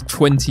 So that's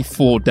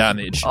 24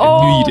 damage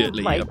Oh,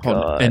 immediately my upon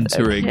God.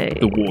 entering Okay.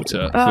 the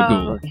water for Oh,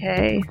 Ghoul. okay.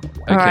 Okay.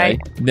 All right.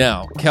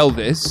 Now,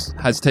 Kelvis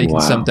has taken Wow.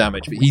 some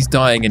damage, but he's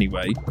dying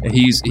anyway.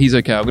 He's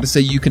okay. I'm going to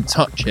say you can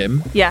touch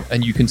him. Yeah.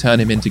 And you can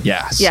turn him into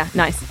gas. Yeah,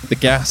 nice. The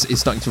gas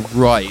is starting to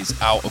rise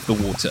out of the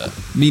water.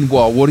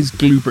 Meanwhile, what is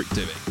Gluebrick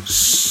doing?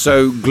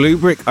 So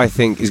Gluebrick, I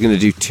think, is going to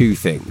do two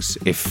things,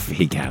 if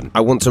he can.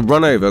 I want to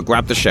run over,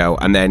 grab the shell,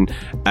 and then,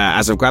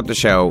 as I've grabbed the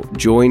shell,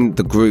 join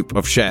the group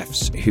of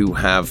chefs who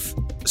have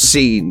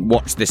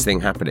watched this thing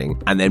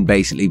happening, and then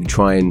basically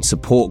try and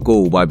support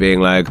Ghoul by being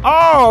like,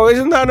 oh,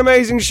 isn't that an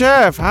amazing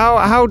chef?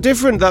 How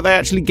different that they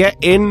actually get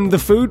in the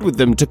food with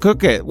them to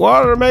cook it.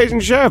 What an amazing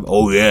chef.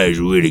 Oh yeah, he's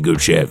a really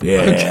good chef.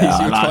 Yeah, Okay, so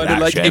I you're like trying to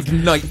that like chef.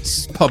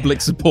 ignite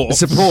public support.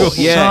 Support,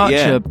 yeah, Such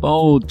yeah. a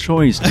bold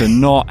choice to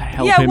not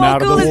help Yeah, him while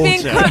out of Ghoul the is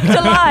water. being cooked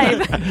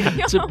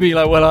alive. To be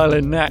like, well, I'll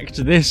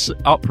enact this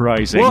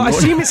uprising. Well, I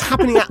assume it's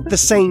happening at the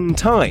same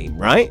time,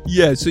 right?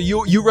 Yeah, so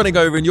you're running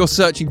over and you're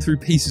searching through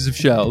pieces of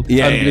shell.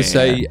 Yeah, I'm going yeah, to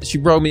say,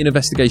 should roll me an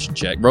investigation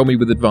check. Roll me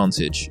with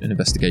advantage, an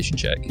investigation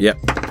check. Yep.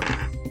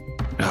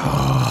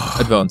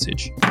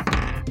 Advantage.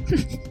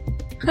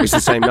 It's the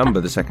same number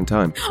the second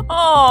time.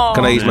 Oh.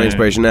 Can I use my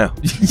inspiration now?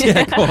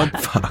 Yeah, go on.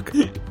 Fuck.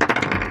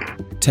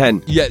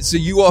 10. Yeah, so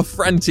you are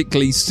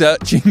frantically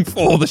searching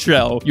for the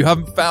shell. You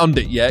haven't found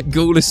it yet.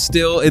 Ghoul is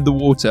still in the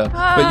water.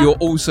 But you're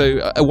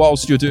also,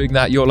 whilst you're doing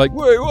that, you're like,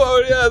 whoa,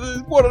 yeah,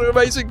 what an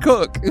amazing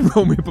cook.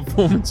 Roll me a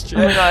performance check.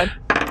 Oh my god.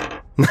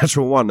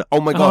 Natural 1. Oh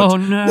my god. Oh,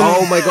 no.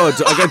 Oh my god.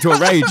 I go into a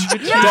rage.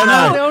 Don't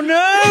know. Oh no!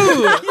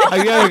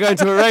 I go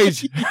into a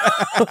rage.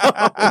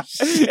 Oh,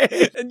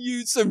 shit. And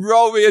you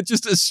roll me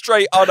just a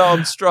straight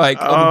unarmed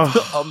strike on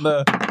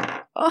the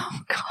Oh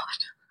god.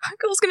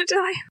 Ghoul's gonna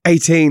die.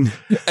 18.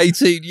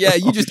 18. Yeah,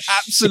 you just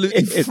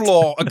absolutely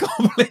floor a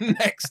goblin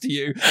next to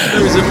you.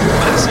 There is a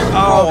massive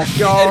rock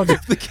God. in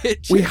the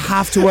kitchen. We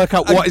have to work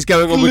out what is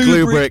going on with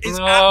Gluebrick Gluebrick. is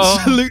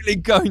absolutely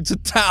going to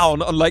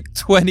town on like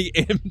 20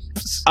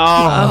 imps.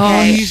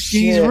 Oh, he's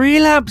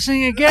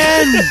relapsing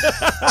again.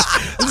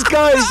 This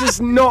guy is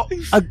just not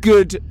a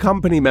good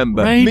company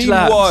member. Rage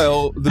lapse.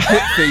 Meanwhile, the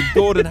pit feed,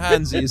 Gordon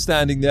Hansy, is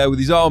standing there with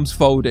his arms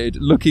folded,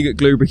 looking at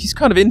Gluebrick. He's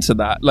kind of into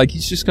that. Like,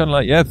 he's just kind of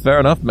like, yeah, fair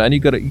enough, man. You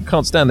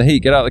can't stand the heat.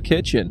 Get out of the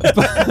kitchen.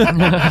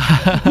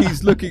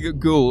 He's looking at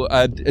Ghoul.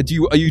 And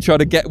are you trying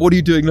to get? What are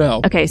you doing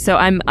now? Okay, so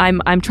I'm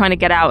trying to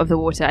get out of the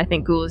water. I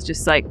think Ghoul is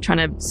just like trying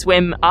to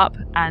swim up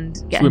and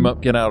Swim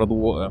up, get out of the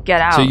water.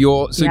 Get out. So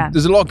Yeah.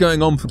 there's a lot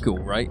going on for Ghoul,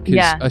 right? 'Cause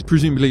Yeah.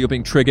 presumably you're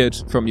being triggered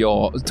from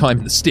your time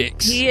in the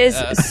sticks. He is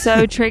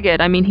so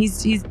triggered. I mean,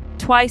 he's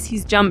twice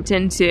he's jumped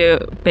into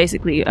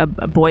basically a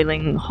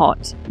boiling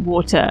hot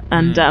water,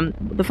 and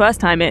the first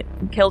time it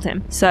killed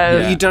him.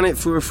 So, You done it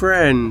for a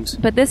friend.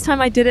 but this time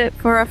I did it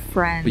for a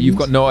friend. But you've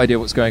got no idea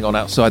what's going on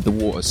outside the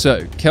water.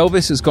 So,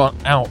 Kelvis has gone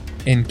out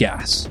in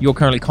gas. You're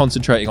currently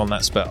concentrating on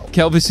that spell.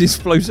 Kelvis is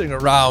floating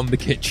around the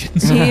kitchen.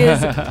 He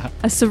is a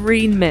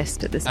serene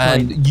mist at this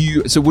point.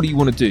 And so what do you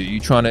want to do?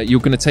 You're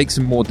going to take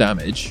some more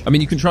damage. I mean,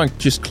 you can try and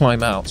just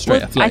climb out straight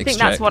Well, athletics I think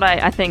check. that's what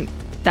I think.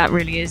 That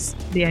really is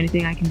the only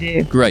thing I can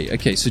do. Great.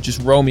 Okay, so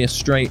just roll me a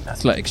straight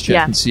athletics check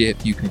Yeah. and see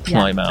if you can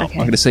climb out. okay. I'm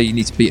going to say you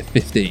need to be at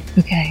 15.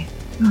 Okay.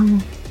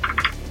 Oh,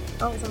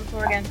 it's on the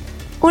floor again.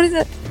 What is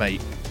it? Mate,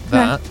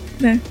 that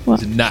No. What?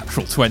 was a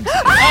natural 20. It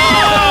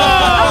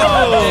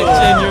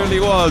genuinely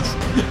was.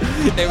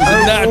 It was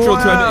a natural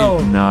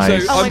 20.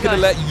 Nice. So Oh my I'm going God. to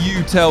let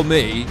you tell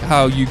me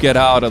how you get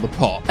out of the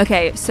pot.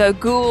 Okay, so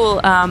Ghoul,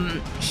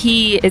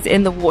 he is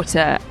in the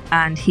water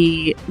and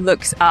he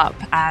looks up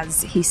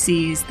as he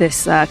sees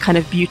this kind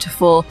of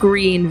beautiful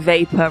green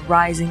vapor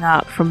rising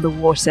up from the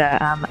water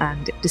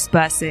and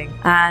dispersing.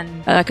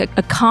 And like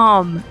a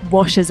calm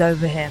washes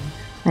over him.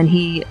 And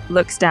he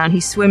looks down, he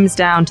swims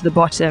down to the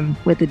bottom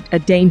with a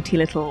dainty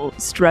little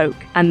stroke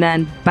and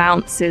then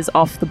bounces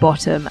off the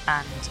bottom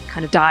and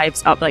kind of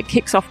dives up, like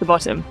kicks off the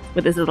bottom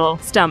with his little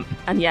stump,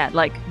 and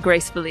like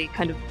gracefully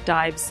kind of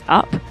dives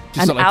up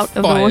Just and like out of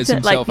the fires water.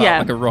 himself out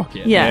like a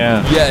rocket.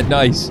 Yeah.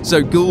 Nice.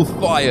 So Ghoul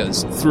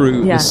fires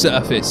through the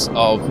surface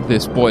of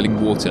this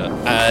boiling water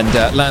and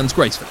lands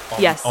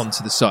gracefully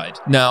onto the side.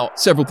 Now,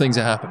 several things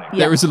are happening.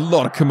 Yeah. There is a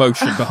lot of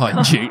commotion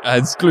behind you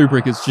as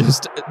Gluebrick is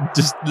just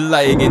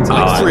laying into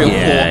like 3 or 4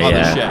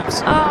 other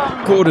chefs.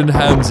 Gordon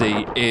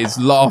Hamsey is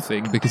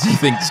laughing because he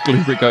thinks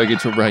Gluebrick going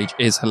into a rage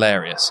is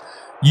hilarious.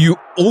 You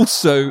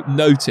also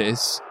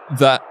notice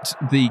that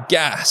the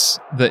gas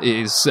that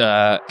is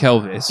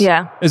Kelvis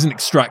there's an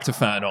extractor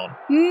fan on.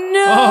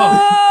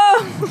 No!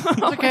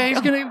 It's okay,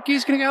 he's gonna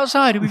go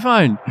outside, he'll be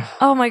fine.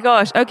 Oh my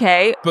gosh,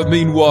 okay. But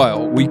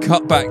meanwhile, we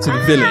cut back to the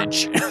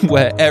village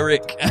where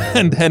Eric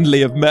and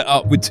Henley have met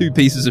up with 2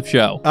 pieces of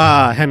shell.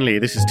 Henley,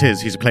 this is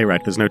Tiz. He's a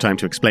playwright. There's no time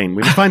to explain.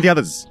 We will find the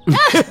others.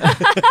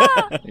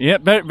 Yeah,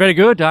 very, very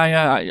good.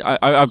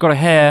 I've got a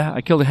hare.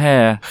 I killed a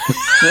hare.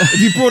 Have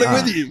you brought it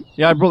with you?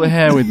 Yeah, I brought the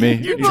hare with me.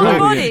 You brought the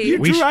body?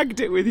 You dragged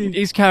it with you.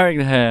 He's carrying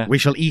the hare. We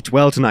shall eat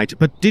well tonight.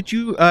 But did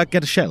you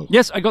get a shell?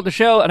 Yes, I got the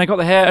shell and I got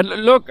the hare. And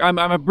look, I'm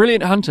a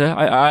brilliant hunter.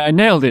 I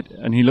nailed it.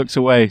 And he looks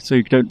away so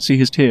you don't see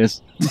his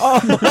tears.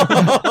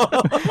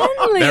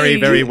 Very,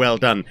 very well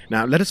done.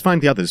 Now, let us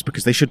find the others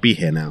because they should be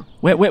here now.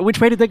 Which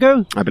way did they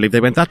go? I believe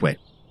they went that way.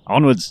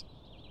 Onwards.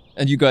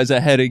 And you guys are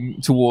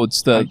heading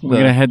towards the... We're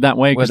going to head that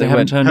way because they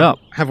haven't turned up.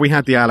 Have we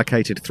had the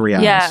allocated 3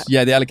 hours?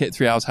 Yeah. The allocated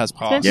 3 hours has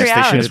passed.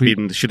 Yes,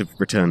 they should have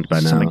returned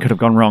by now. Something could have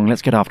gone wrong.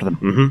 Let's get after them.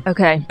 Mm-hmm.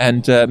 Okay.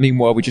 And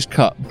meanwhile, we just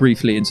cut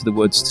briefly into the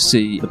woods to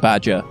see the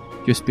badger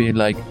just being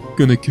like,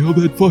 gonna kill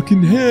that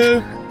fucking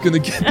hare. Gonna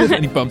get that.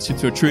 And he bumps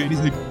into a tree and he's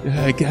like,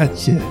 I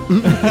gotcha.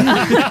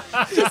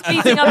 Just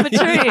beating up a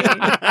tree.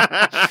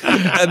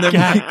 And then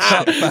we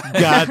cut back.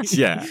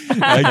 Gotcha.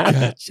 I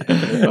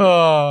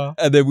gotcha.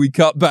 And then we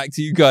cut back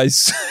to you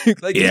guys.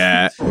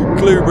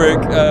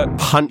 Gluebrick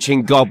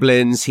punching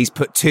goblins. He's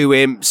put 2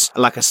 imps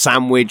like a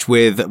sandwich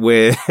with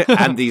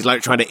and he's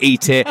like trying to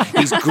eat it.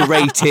 He's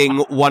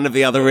grating one of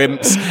the other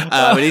imps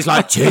and he's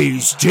like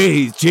cheese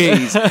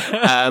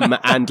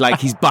and like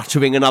he's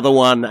buttering another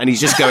one and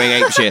he's just going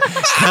apeshit.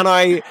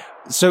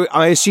 So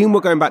I assume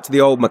we're going back to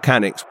the old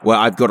mechanics where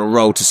I've got to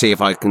roll to see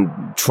if I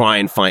can try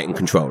and fight and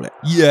control it.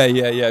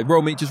 Yeah.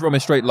 Roll me a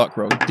straight luck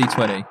roll.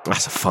 D20.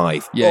 That's a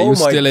 5. Yeah, you're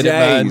still in it,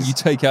 man. You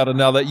take out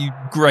another, you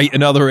grate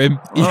another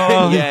imp.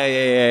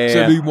 Yeah.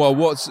 So meanwhile,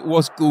 what's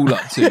Ghoul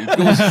up to?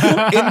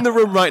 In the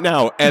room right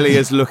now, Ellie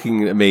is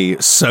looking at me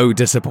so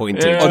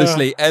disappointed. Yeah.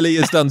 Honestly, Ellie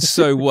has done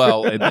so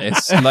well in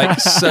this. Like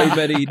so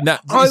many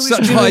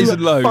such highs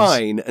and lows.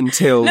 Fine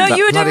until No, that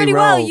you were doing really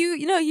roll.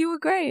 well. You were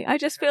great. I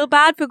just feel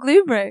bad for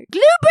Gluebrick.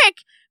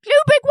 Gluebrick,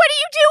 what are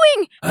you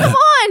doing? Come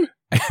on.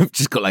 I've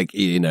just got like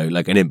an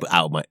imp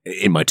out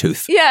in my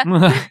tooth. Yeah.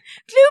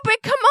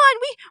 Gluebrick, come on.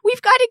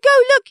 We've got to go.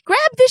 Look, grab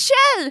the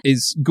shell.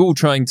 Is Ghoul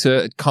trying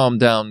to calm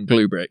down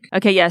Gluebrick?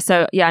 Okay, yeah.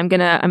 So yeah, I'm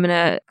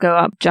gonna go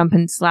up, jump,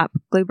 and slap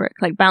Gluebrick,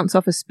 like bounce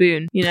off a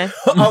spoon, you know.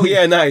 Oh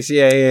yeah, nice.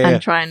 Yeah.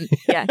 And try and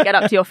get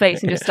up to your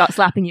face and just start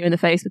slapping you in the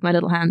face with my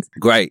little hands.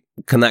 Great.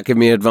 Can that give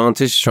me an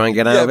advantage to try and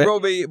get out of it? Roll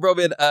me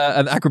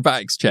an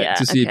acrobatics check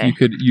to see if you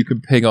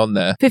could ping on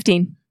there.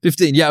 15.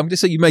 15, yeah, I'm going to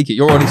say you make it.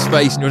 You're on his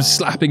face and you're just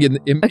slapping in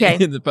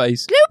the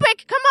face.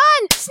 Gluebrick, come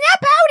on!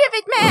 Snap out of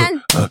it,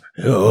 man!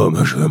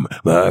 Mushroom.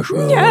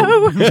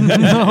 No!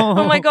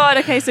 Oh my god,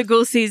 okay, so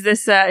Ghoul sees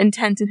this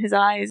intent in his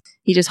eyes.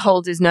 He just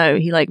holds his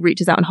nose. He like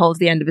reaches out and holds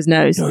the end of his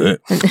nose. And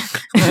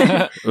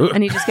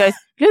he just goes,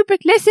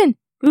 Gluebrick, listen!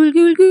 Ghoul,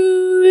 ghoul,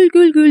 ghoul,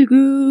 ghoul, ghoul,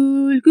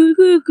 ghoul, ghoul, ghoul,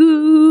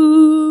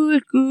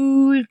 ghoul, ghoul,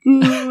 ghoul,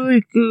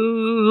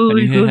 ghoul. And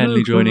you hear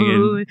Henley joining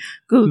in.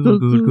 Ghoul, ghoul,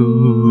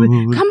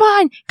 ghoul. Come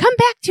on, come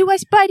back to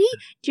us, buddy.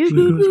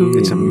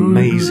 It's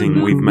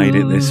amazing we've made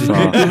it this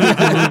far. Can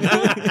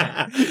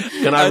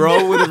I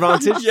roll with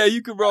advantage? Yeah,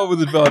 you can roll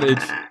with advantage.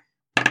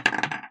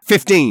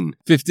 15.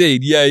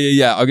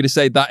 Yeah. I'm going to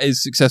say that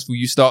is successful.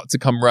 You start to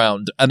come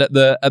round, and at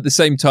the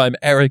same time,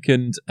 Eric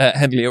and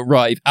Henley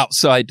arrive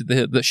outside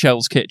the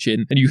Shell's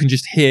kitchen, and you can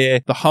just hear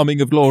the humming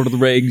of Lord of the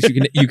Rings.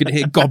 You can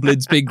hear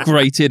goblins being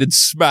grated and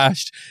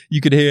smashed. You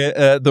can hear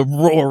the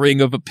roaring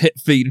of a pit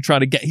fiend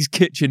trying to get his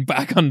kitchen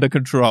back under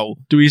control.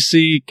 Do we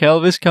see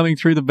Kelvis coming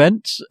through the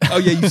vents? Oh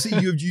yeah, you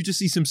just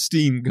see some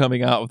steam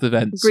coming out of the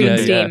vents. Green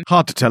steam. Yeah.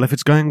 Hard to tell if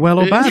it's going well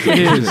or bad. It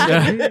is.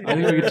 I think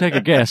we could take a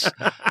guess.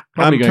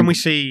 Can we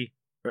see?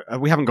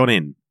 We haven't gone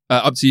in.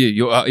 Up to you.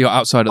 You're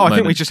outside at the moment. I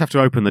think we just have to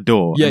open the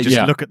door and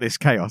just look at this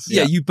chaos.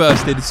 Yeah, you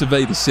burst in and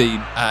survey the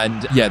scene,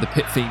 and the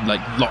pit fiend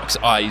locks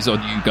eyes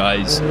on you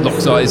guys,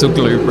 locks eyes on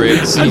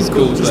Gluebrick, sees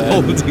Ghoul there,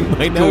 holding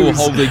my Ghoul nose.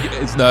 holding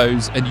his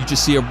nose, and you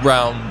just see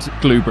around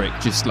Gluebrick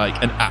just like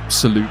an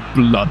absolute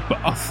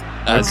bloodbath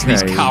as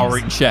these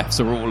cowering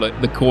chefs are all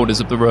at the corners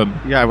of the room.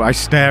 Yeah, I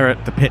stare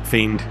at the pit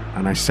fiend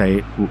and I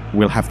say,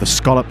 we'll have the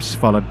scallops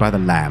followed by the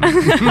lamb.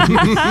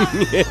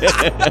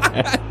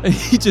 And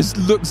he just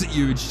looks at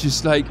you and it's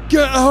just like,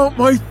 get out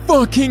my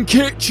fucking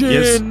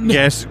kitchen!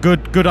 Yes,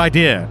 good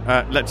idea.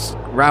 Let's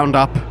round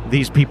up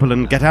these people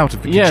and get out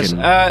of the kitchen.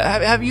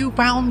 Yes, have you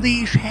found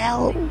the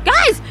shell?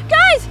 Guys!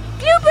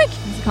 Glubrick!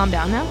 Has he calmed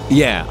down now?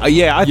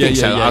 I think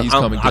so. Yeah, he's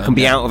calming I down, can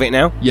be out of it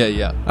now?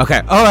 Yeah. Okay,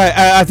 alright,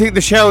 I think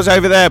the shell's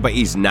over there, but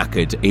he's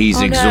knackered. He's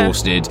no.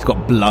 exhausted. He's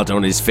got blood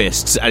on his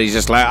fists, and he's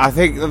just like, I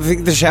think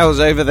the shell's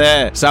over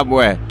there,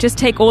 somewhere. Just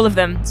take all of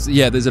them. So,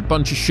 yeah, there's a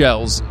bunch of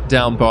shells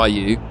down by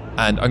you,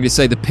 and I'm going to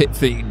say the pit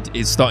fiend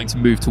is starting to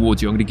move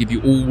towards you. I'm going to give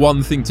you all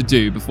one thing to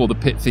do before the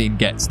pit fiend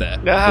gets there.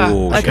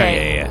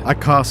 Okay. Yeah. I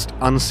cast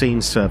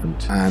Unseen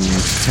Servant and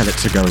tell it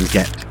to go and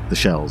get the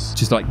shells.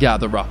 Just like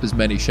gather up as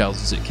many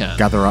shells as it can.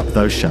 Gather up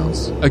those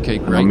shells. Okay,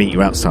 And I'll great. meet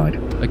you outside.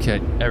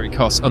 Okay, Eric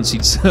casts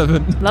Unseen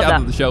Servant. Love Gather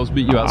that. the shells,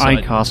 meet you outside.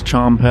 I cast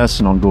Charm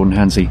Person on Gordon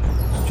Hansey.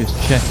 Just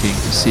checking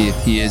to see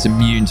if he is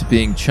immune to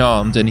being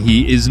charmed, and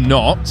he is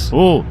not.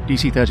 Oh,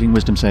 DC 13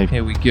 Wisdom save.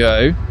 Here we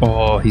go.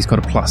 Oh, he's got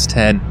a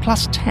 +10.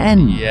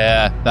 +10.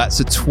 Yeah, that's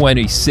a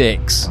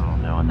 26. Oh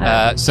no,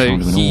 I'm So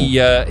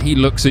he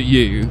looks at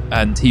you,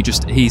 and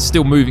he's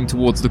still moving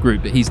towards the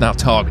group, but he's now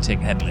targeting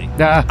Henley.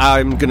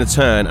 I'm going to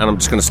turn, and I'm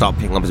just going to start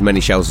picking up as many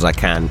shells as I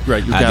can.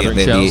 Right, you're gathering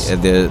shells.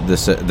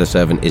 The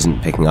servant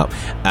isn't picking up.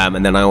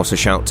 And then I also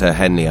shout to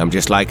Henley, I'm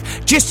just like,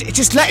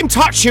 just let him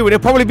touch you, and he'll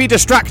probably be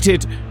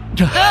distracted.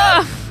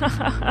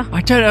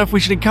 I don't know if we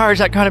should encourage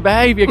that kind of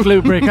behaviour,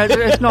 Glubrick.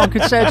 It's not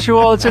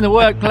consensual. It's in the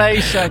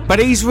workplace. But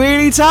he's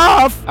really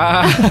tough.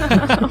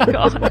 Oh,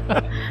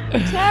 God.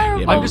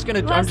 Terrible. I'm just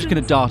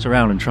gonna dart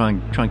around and try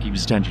and keep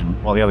his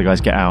attention while the other guys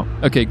get out.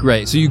 Okay,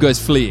 great. So you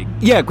guys fleeing?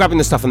 Yeah, grabbing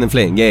the stuff and then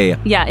fleeing. Yeah.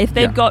 Yeah, if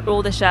they've got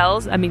all the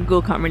shells, I mean,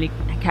 Ghoul can't really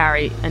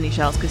carry any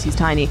shells because he's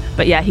tiny,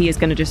 but yeah, he is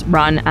going to just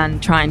run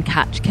and try and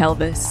catch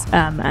Kelvis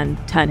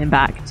and turn him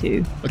back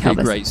to Okay,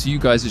 Kelvis. great. So you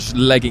guys are just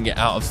legging it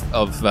out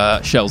of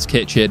Shell's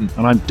kitchen.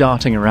 And I'm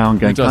darting around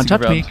going, You're can't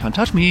touch darting me, around. can't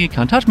touch me,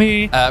 can't touch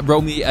me.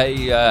 Roll me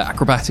a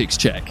acrobatics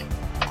check.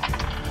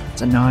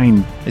 It's a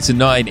 9. It's a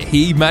 9.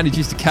 He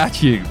manages to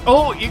catch you.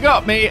 Oh, you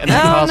got me. And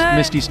then cast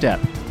Misty Step.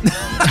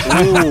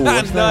 Ooh,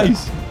 what's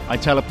Nice. I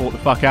teleport the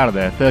fuck out of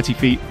there, 30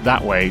 feet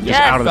that way, just Yes.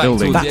 out of the Back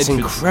building. towards That's the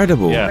entrance.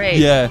 incredible. Yeah. Great.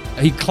 Yeah,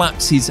 he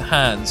claps his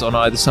hands on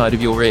either side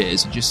of your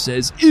ears and just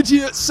says,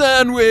 "Idiot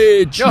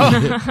sandwich!"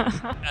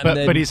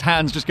 But his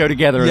hands just go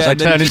together as I and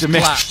then turn he into just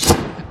mist.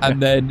 claps,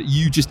 and then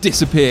you just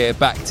disappear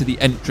back to the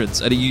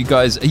entrance. And are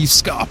you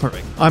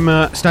scarpering?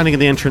 I'm standing in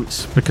the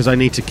entrance because I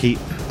need to keep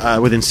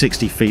within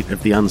 60 feet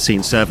of the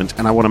Unseen Servant,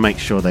 and I want to make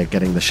sure they're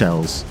getting the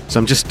shells. So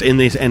I'm just in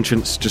this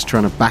entrance, just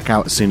trying to back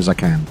out as soon as I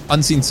can.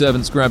 Unseen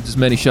servants grabbed as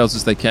many shells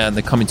as they can.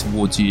 They're coming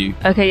towards you.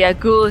 Okay, yeah,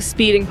 Ghoul is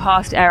speeding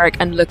past Eric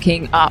and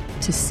looking up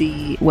to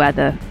see where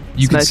the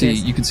You can smoke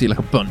is. see like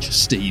a bunch of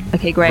steam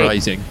Okay, great.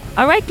 rising.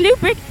 All right,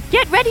 Glubrick,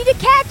 get ready to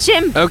catch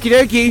him. Okie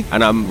dokie.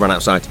 And I'm run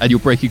outside. And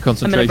you'll break your I'm going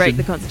concentration. to break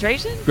the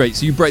concentration. Great,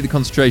 so you break the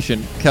concentration.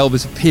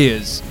 Kelvis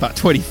appears about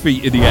 20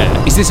 feet in the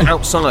air. Is this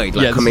outside,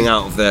 like Yeah, coming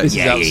out of the... This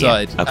is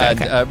outside. Okay,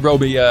 and okay. Roll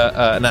me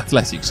an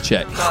athletics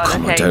check. God,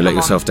 Come on, okay, don't let come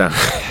yourself down.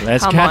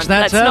 Let's Come catch on,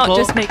 that let's turtle. not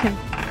just make him...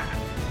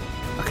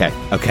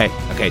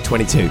 Okay,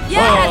 22. Yes!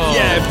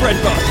 Yeah,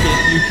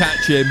 breadbasket. You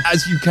catch him.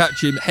 As you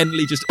catch him,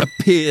 Henley just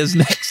appears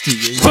next to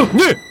you.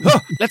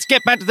 Let's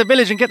get back to the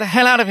village and get the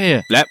hell out of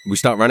here. Yep, we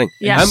start running.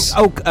 Yes.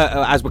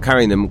 As we're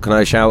carrying them, can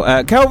I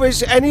shout,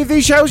 Kelvis, any of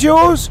these shells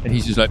yours? And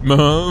he's just like,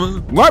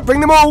 "Mom." Right,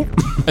 bring them all.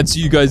 And so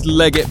you guys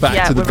leg it back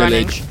Yeah, to the we're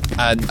running. village.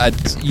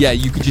 And yeah,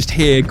 you could just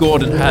hear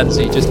Gordon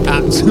Hansey just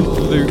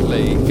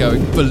absolutely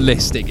going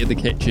ballistic in the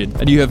kitchen.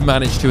 And you have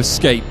managed to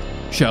escape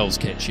Shell's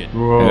kitchen.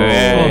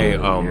 Hey,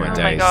 oh my my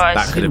days. gosh.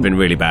 That could have been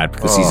really bad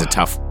because he's a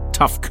tough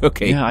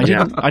cookie. Yeah,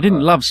 I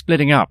didn't love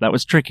splitting up. That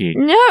was tricky.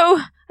 No,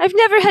 I've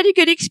never had a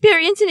good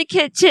experience in a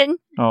kitchen.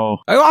 Oh,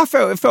 I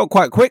felt it felt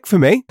quite quick for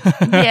me.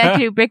 Yeah,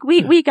 Glubrick,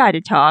 we gotta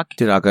talk.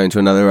 Did I go into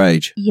another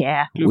age?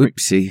 Yeah.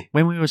 Whoopsie.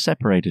 when we were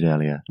separated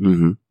earlier,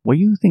 Mm-hmm. were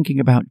you thinking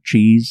about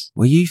cheese?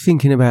 Were you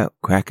thinking about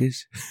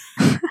crackers?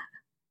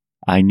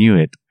 I knew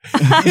it.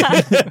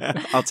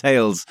 Our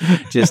tails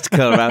just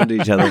curl around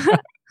each other.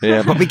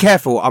 Yeah, but be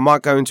careful. I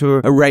might go into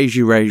a rage.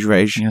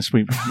 Yes,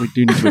 we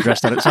do need to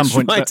address that at some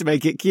point. Trying but- to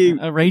make it cute.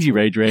 A ragey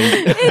rage.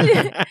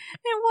 It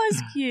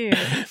was cute.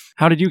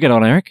 How did you get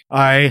on, Eric?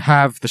 I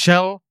have the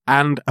shell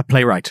and a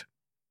playwright.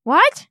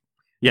 What?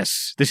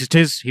 Yes, this is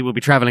Tiz. He will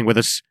be travelling with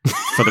us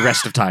for the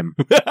rest of time.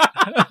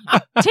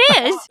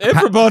 Tiz?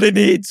 Everybody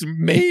needs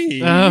me.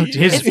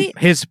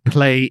 His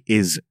play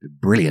is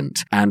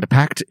brilliant, and a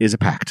pact is a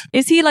pact.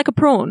 Is he like a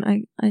prawn?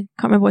 I can't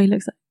remember what he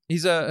looks like.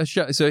 He's so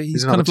he's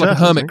He's kind of another like a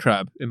turtle, hermit isn't he?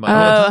 crab in my Oh,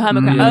 heart.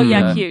 hermit crab. Oh, yeah,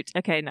 Yeah. cute.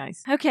 Okay,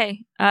 nice.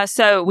 Okay,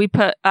 so we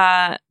put,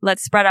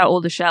 let's spread out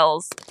all the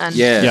shells. And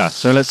Yeah,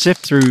 so let's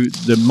sift through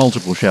the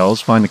multiple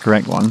shells, find the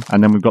correct one,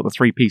 and then we've got the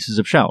 3 pieces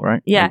of shell,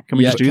 right? Yeah. Can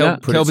we just do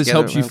that? Put it Kelvis together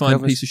helps you around find a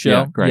Kelvis. piece of shell.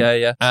 Yeah,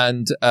 great. Yeah.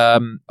 And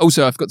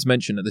also, I forgot to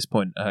mention at this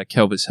point,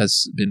 Kelvis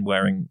has been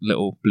wearing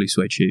little blue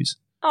suede shoes.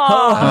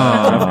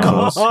 Oh. Of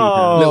course.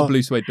 Little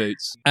blue suede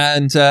boots.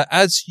 And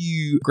as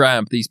you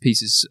grab these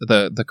pieces,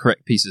 the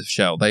correct pieces of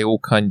shell, they all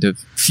kind of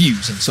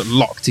fuse and sort of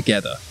lock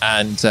together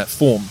and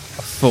form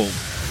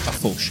a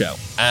full shell.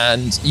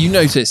 And you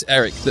notice,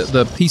 Eric, that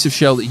the piece of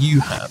shell that you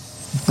have,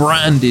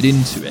 branded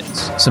into it,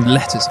 some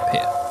letters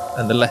appear.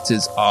 And the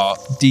letters are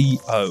D,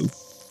 O,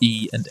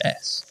 E, and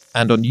S.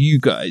 And on you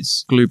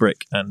guys,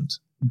 Glubrick and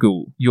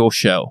Ghoul, your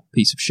shell,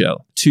 piece of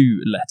shell,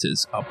 2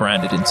 letters are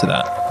branded into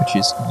that, which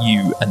is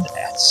U and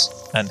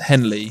S. And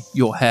Henley,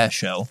 your hair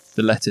shell,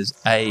 the letters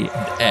A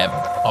and M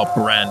are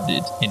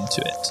branded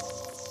into it.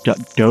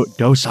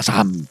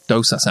 Dosasam.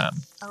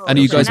 Dosasam. Oh, And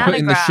are you guys anagram.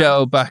 putting the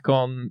shell back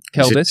on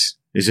Kelvis?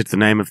 Is it the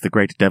name of the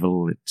great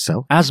devil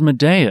itself?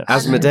 Asmodeus.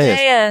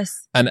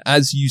 Asmodeus. And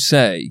as you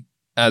say,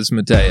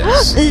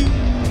 Asmodeus,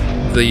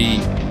 the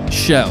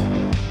shell,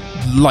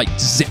 light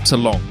zips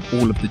along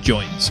all of the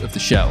joints of the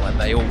shell and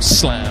they all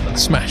slam and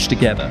smash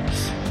together.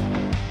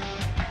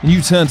 And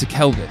you turn to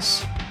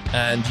Kelvis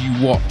and you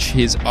watch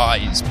his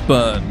eyes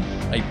burn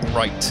a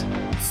bright,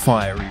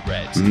 fiery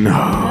red.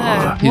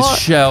 No. His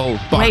shell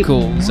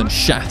buckles and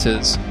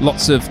shatters.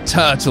 Lots of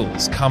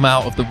turtles come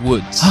out of the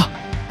woods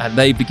and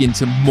they begin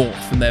to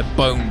morph and their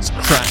bones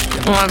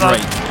crack and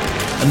break.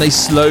 And they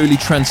slowly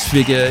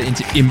transfigure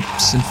into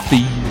imps and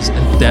thieves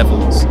and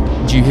devils.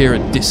 And you hear a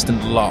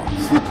distant laugh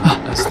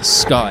as the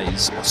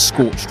skies are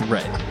scorched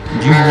red.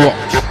 And you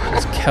watch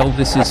as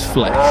Kelvis's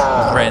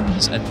flesh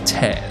rends and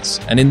tears.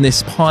 And in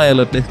this pile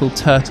of little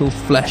turtle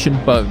flesh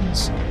and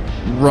bones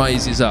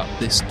rises up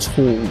this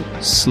tall,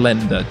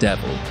 slender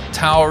devil,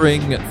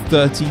 towering at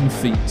 13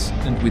 feet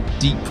and with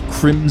deep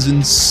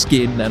crimson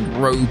skin and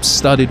robes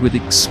studded with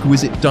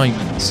exquisite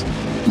diamonds.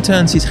 He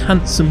turns his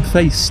handsome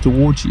face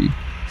towards you.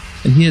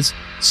 And he is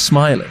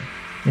smiling,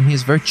 and he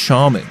is very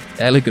charming,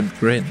 elegant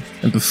grin.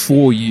 And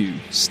before you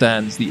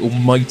stands the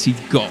almighty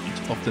god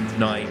of the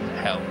 9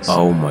 hells.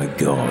 Oh my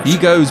god. He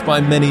goes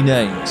by many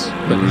names,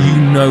 but you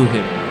know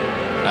him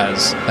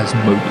as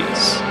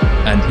Asmodeus.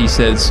 And he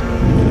says,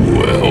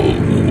 Well.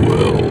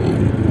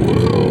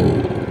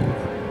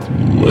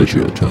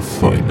 Pleasure to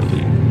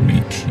finally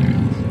meet you,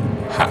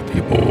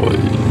 happy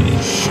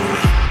boys.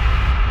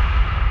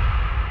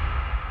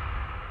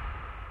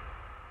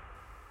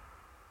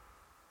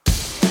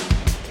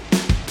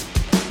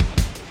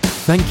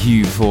 Thank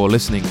you for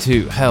listening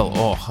to Hell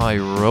or High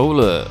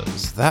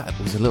Rollers. That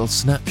was a little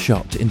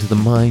snapshot into the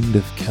mind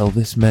of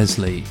Kelvis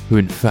Mesley, who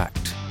in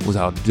fact was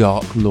our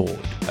Dark Lord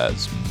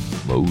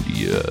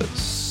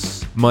Asmodeus.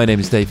 My name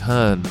is Dave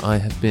Hearn. I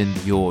have been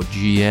your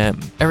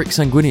GM. Eric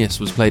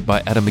Sanguinius was played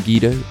by Adam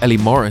Megiddo, Ellie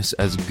Morris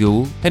as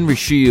Ghoul, Henry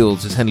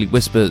Shields as Henley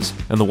Whispers,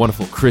 and the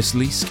wonderful Chris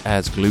Leask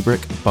as Glubrick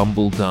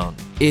Bumbledung.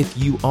 If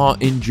you are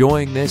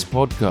enjoying this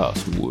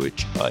podcast,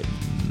 which I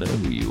know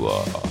you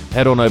are,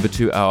 head on over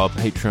to our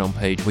Patreon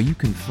page where you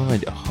can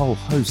find a whole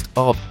host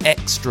of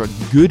extra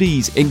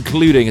goodies,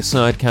 including a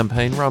side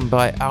campaign run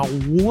by our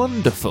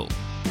wonderful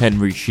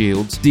Henry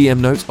Shields, DM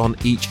notes on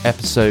each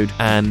episode,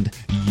 and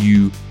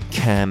you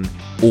can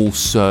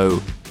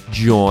also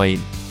join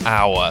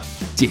our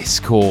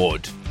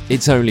Discord.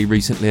 It's only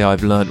recently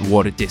I've learned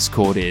what a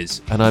Discord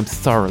is, and I'm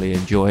thoroughly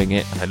enjoying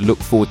it, and I look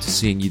forward to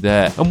seeing you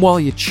there. And while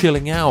you're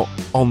chilling out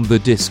on the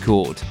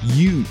Discord,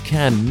 you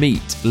can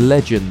meet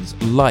legends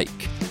like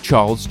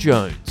Charles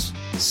Jones,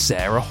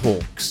 Sarah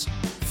Hawkes,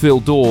 Phil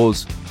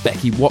Dawes,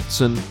 Becky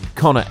Watson,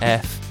 Connor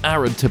F.,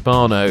 Aaron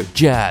Tabano,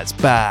 Jazz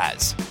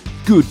Baz,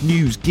 Good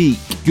News Geek,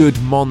 Good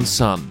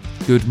Monson,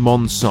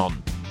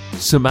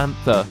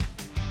 Samantha,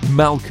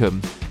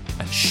 Malcolm,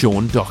 and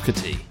Sean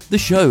Doherty. The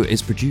show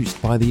is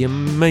produced by the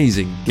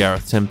amazing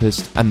Gareth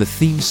Tempest, and the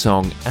theme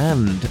song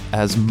and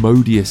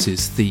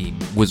Asmodeus's theme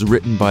was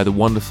written by the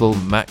wonderful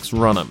Max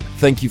Runham.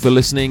 Thank you for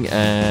listening,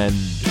 and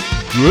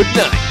good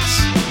night.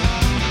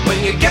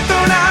 When you get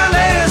through 9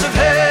 layers of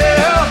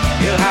hell,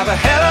 you'll have a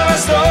hell of a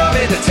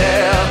story to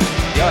tell.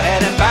 You're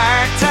heading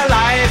back to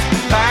life,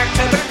 back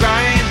to the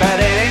grind, but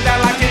it ain't that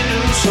like you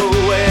knew so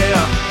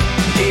well.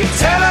 Keep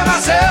telling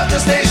myself to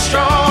stay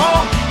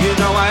strong. You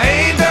know I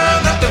ain't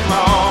done nothing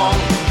wrong.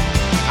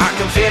 I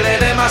can feel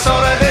it in my soul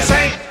that this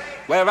ain't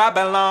where I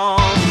belong.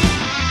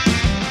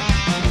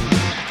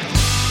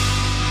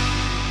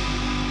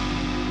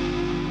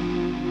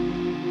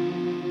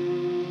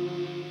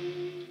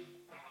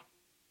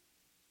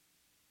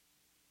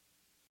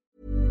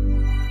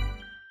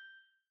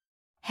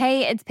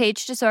 Hey, it's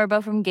Paige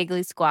DeSorbo from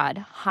Giggly Squad.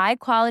 High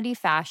quality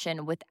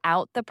fashion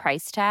without the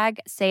price tag.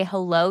 Say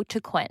hello to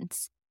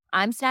Quince.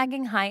 I'm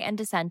snagging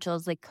high-end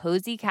essentials like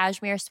cozy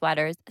cashmere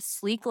sweaters,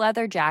 sleek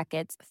leather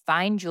jackets,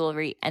 fine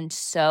jewelry, and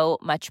so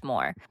much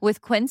more.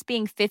 With Quince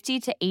being 50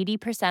 to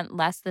 80%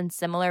 less than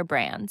similar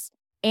brands.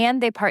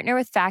 And they partner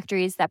with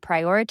factories that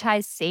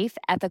prioritize safe,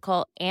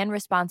 ethical, and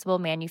responsible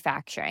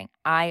manufacturing.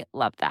 I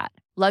love that.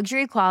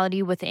 Luxury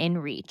quality within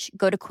reach.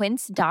 Go to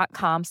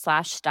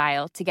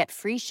quince.com/style to get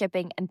free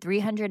shipping and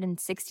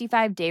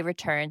 365-day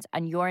returns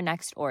on your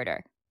next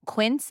order.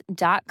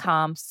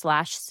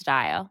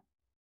 Quince.com/style.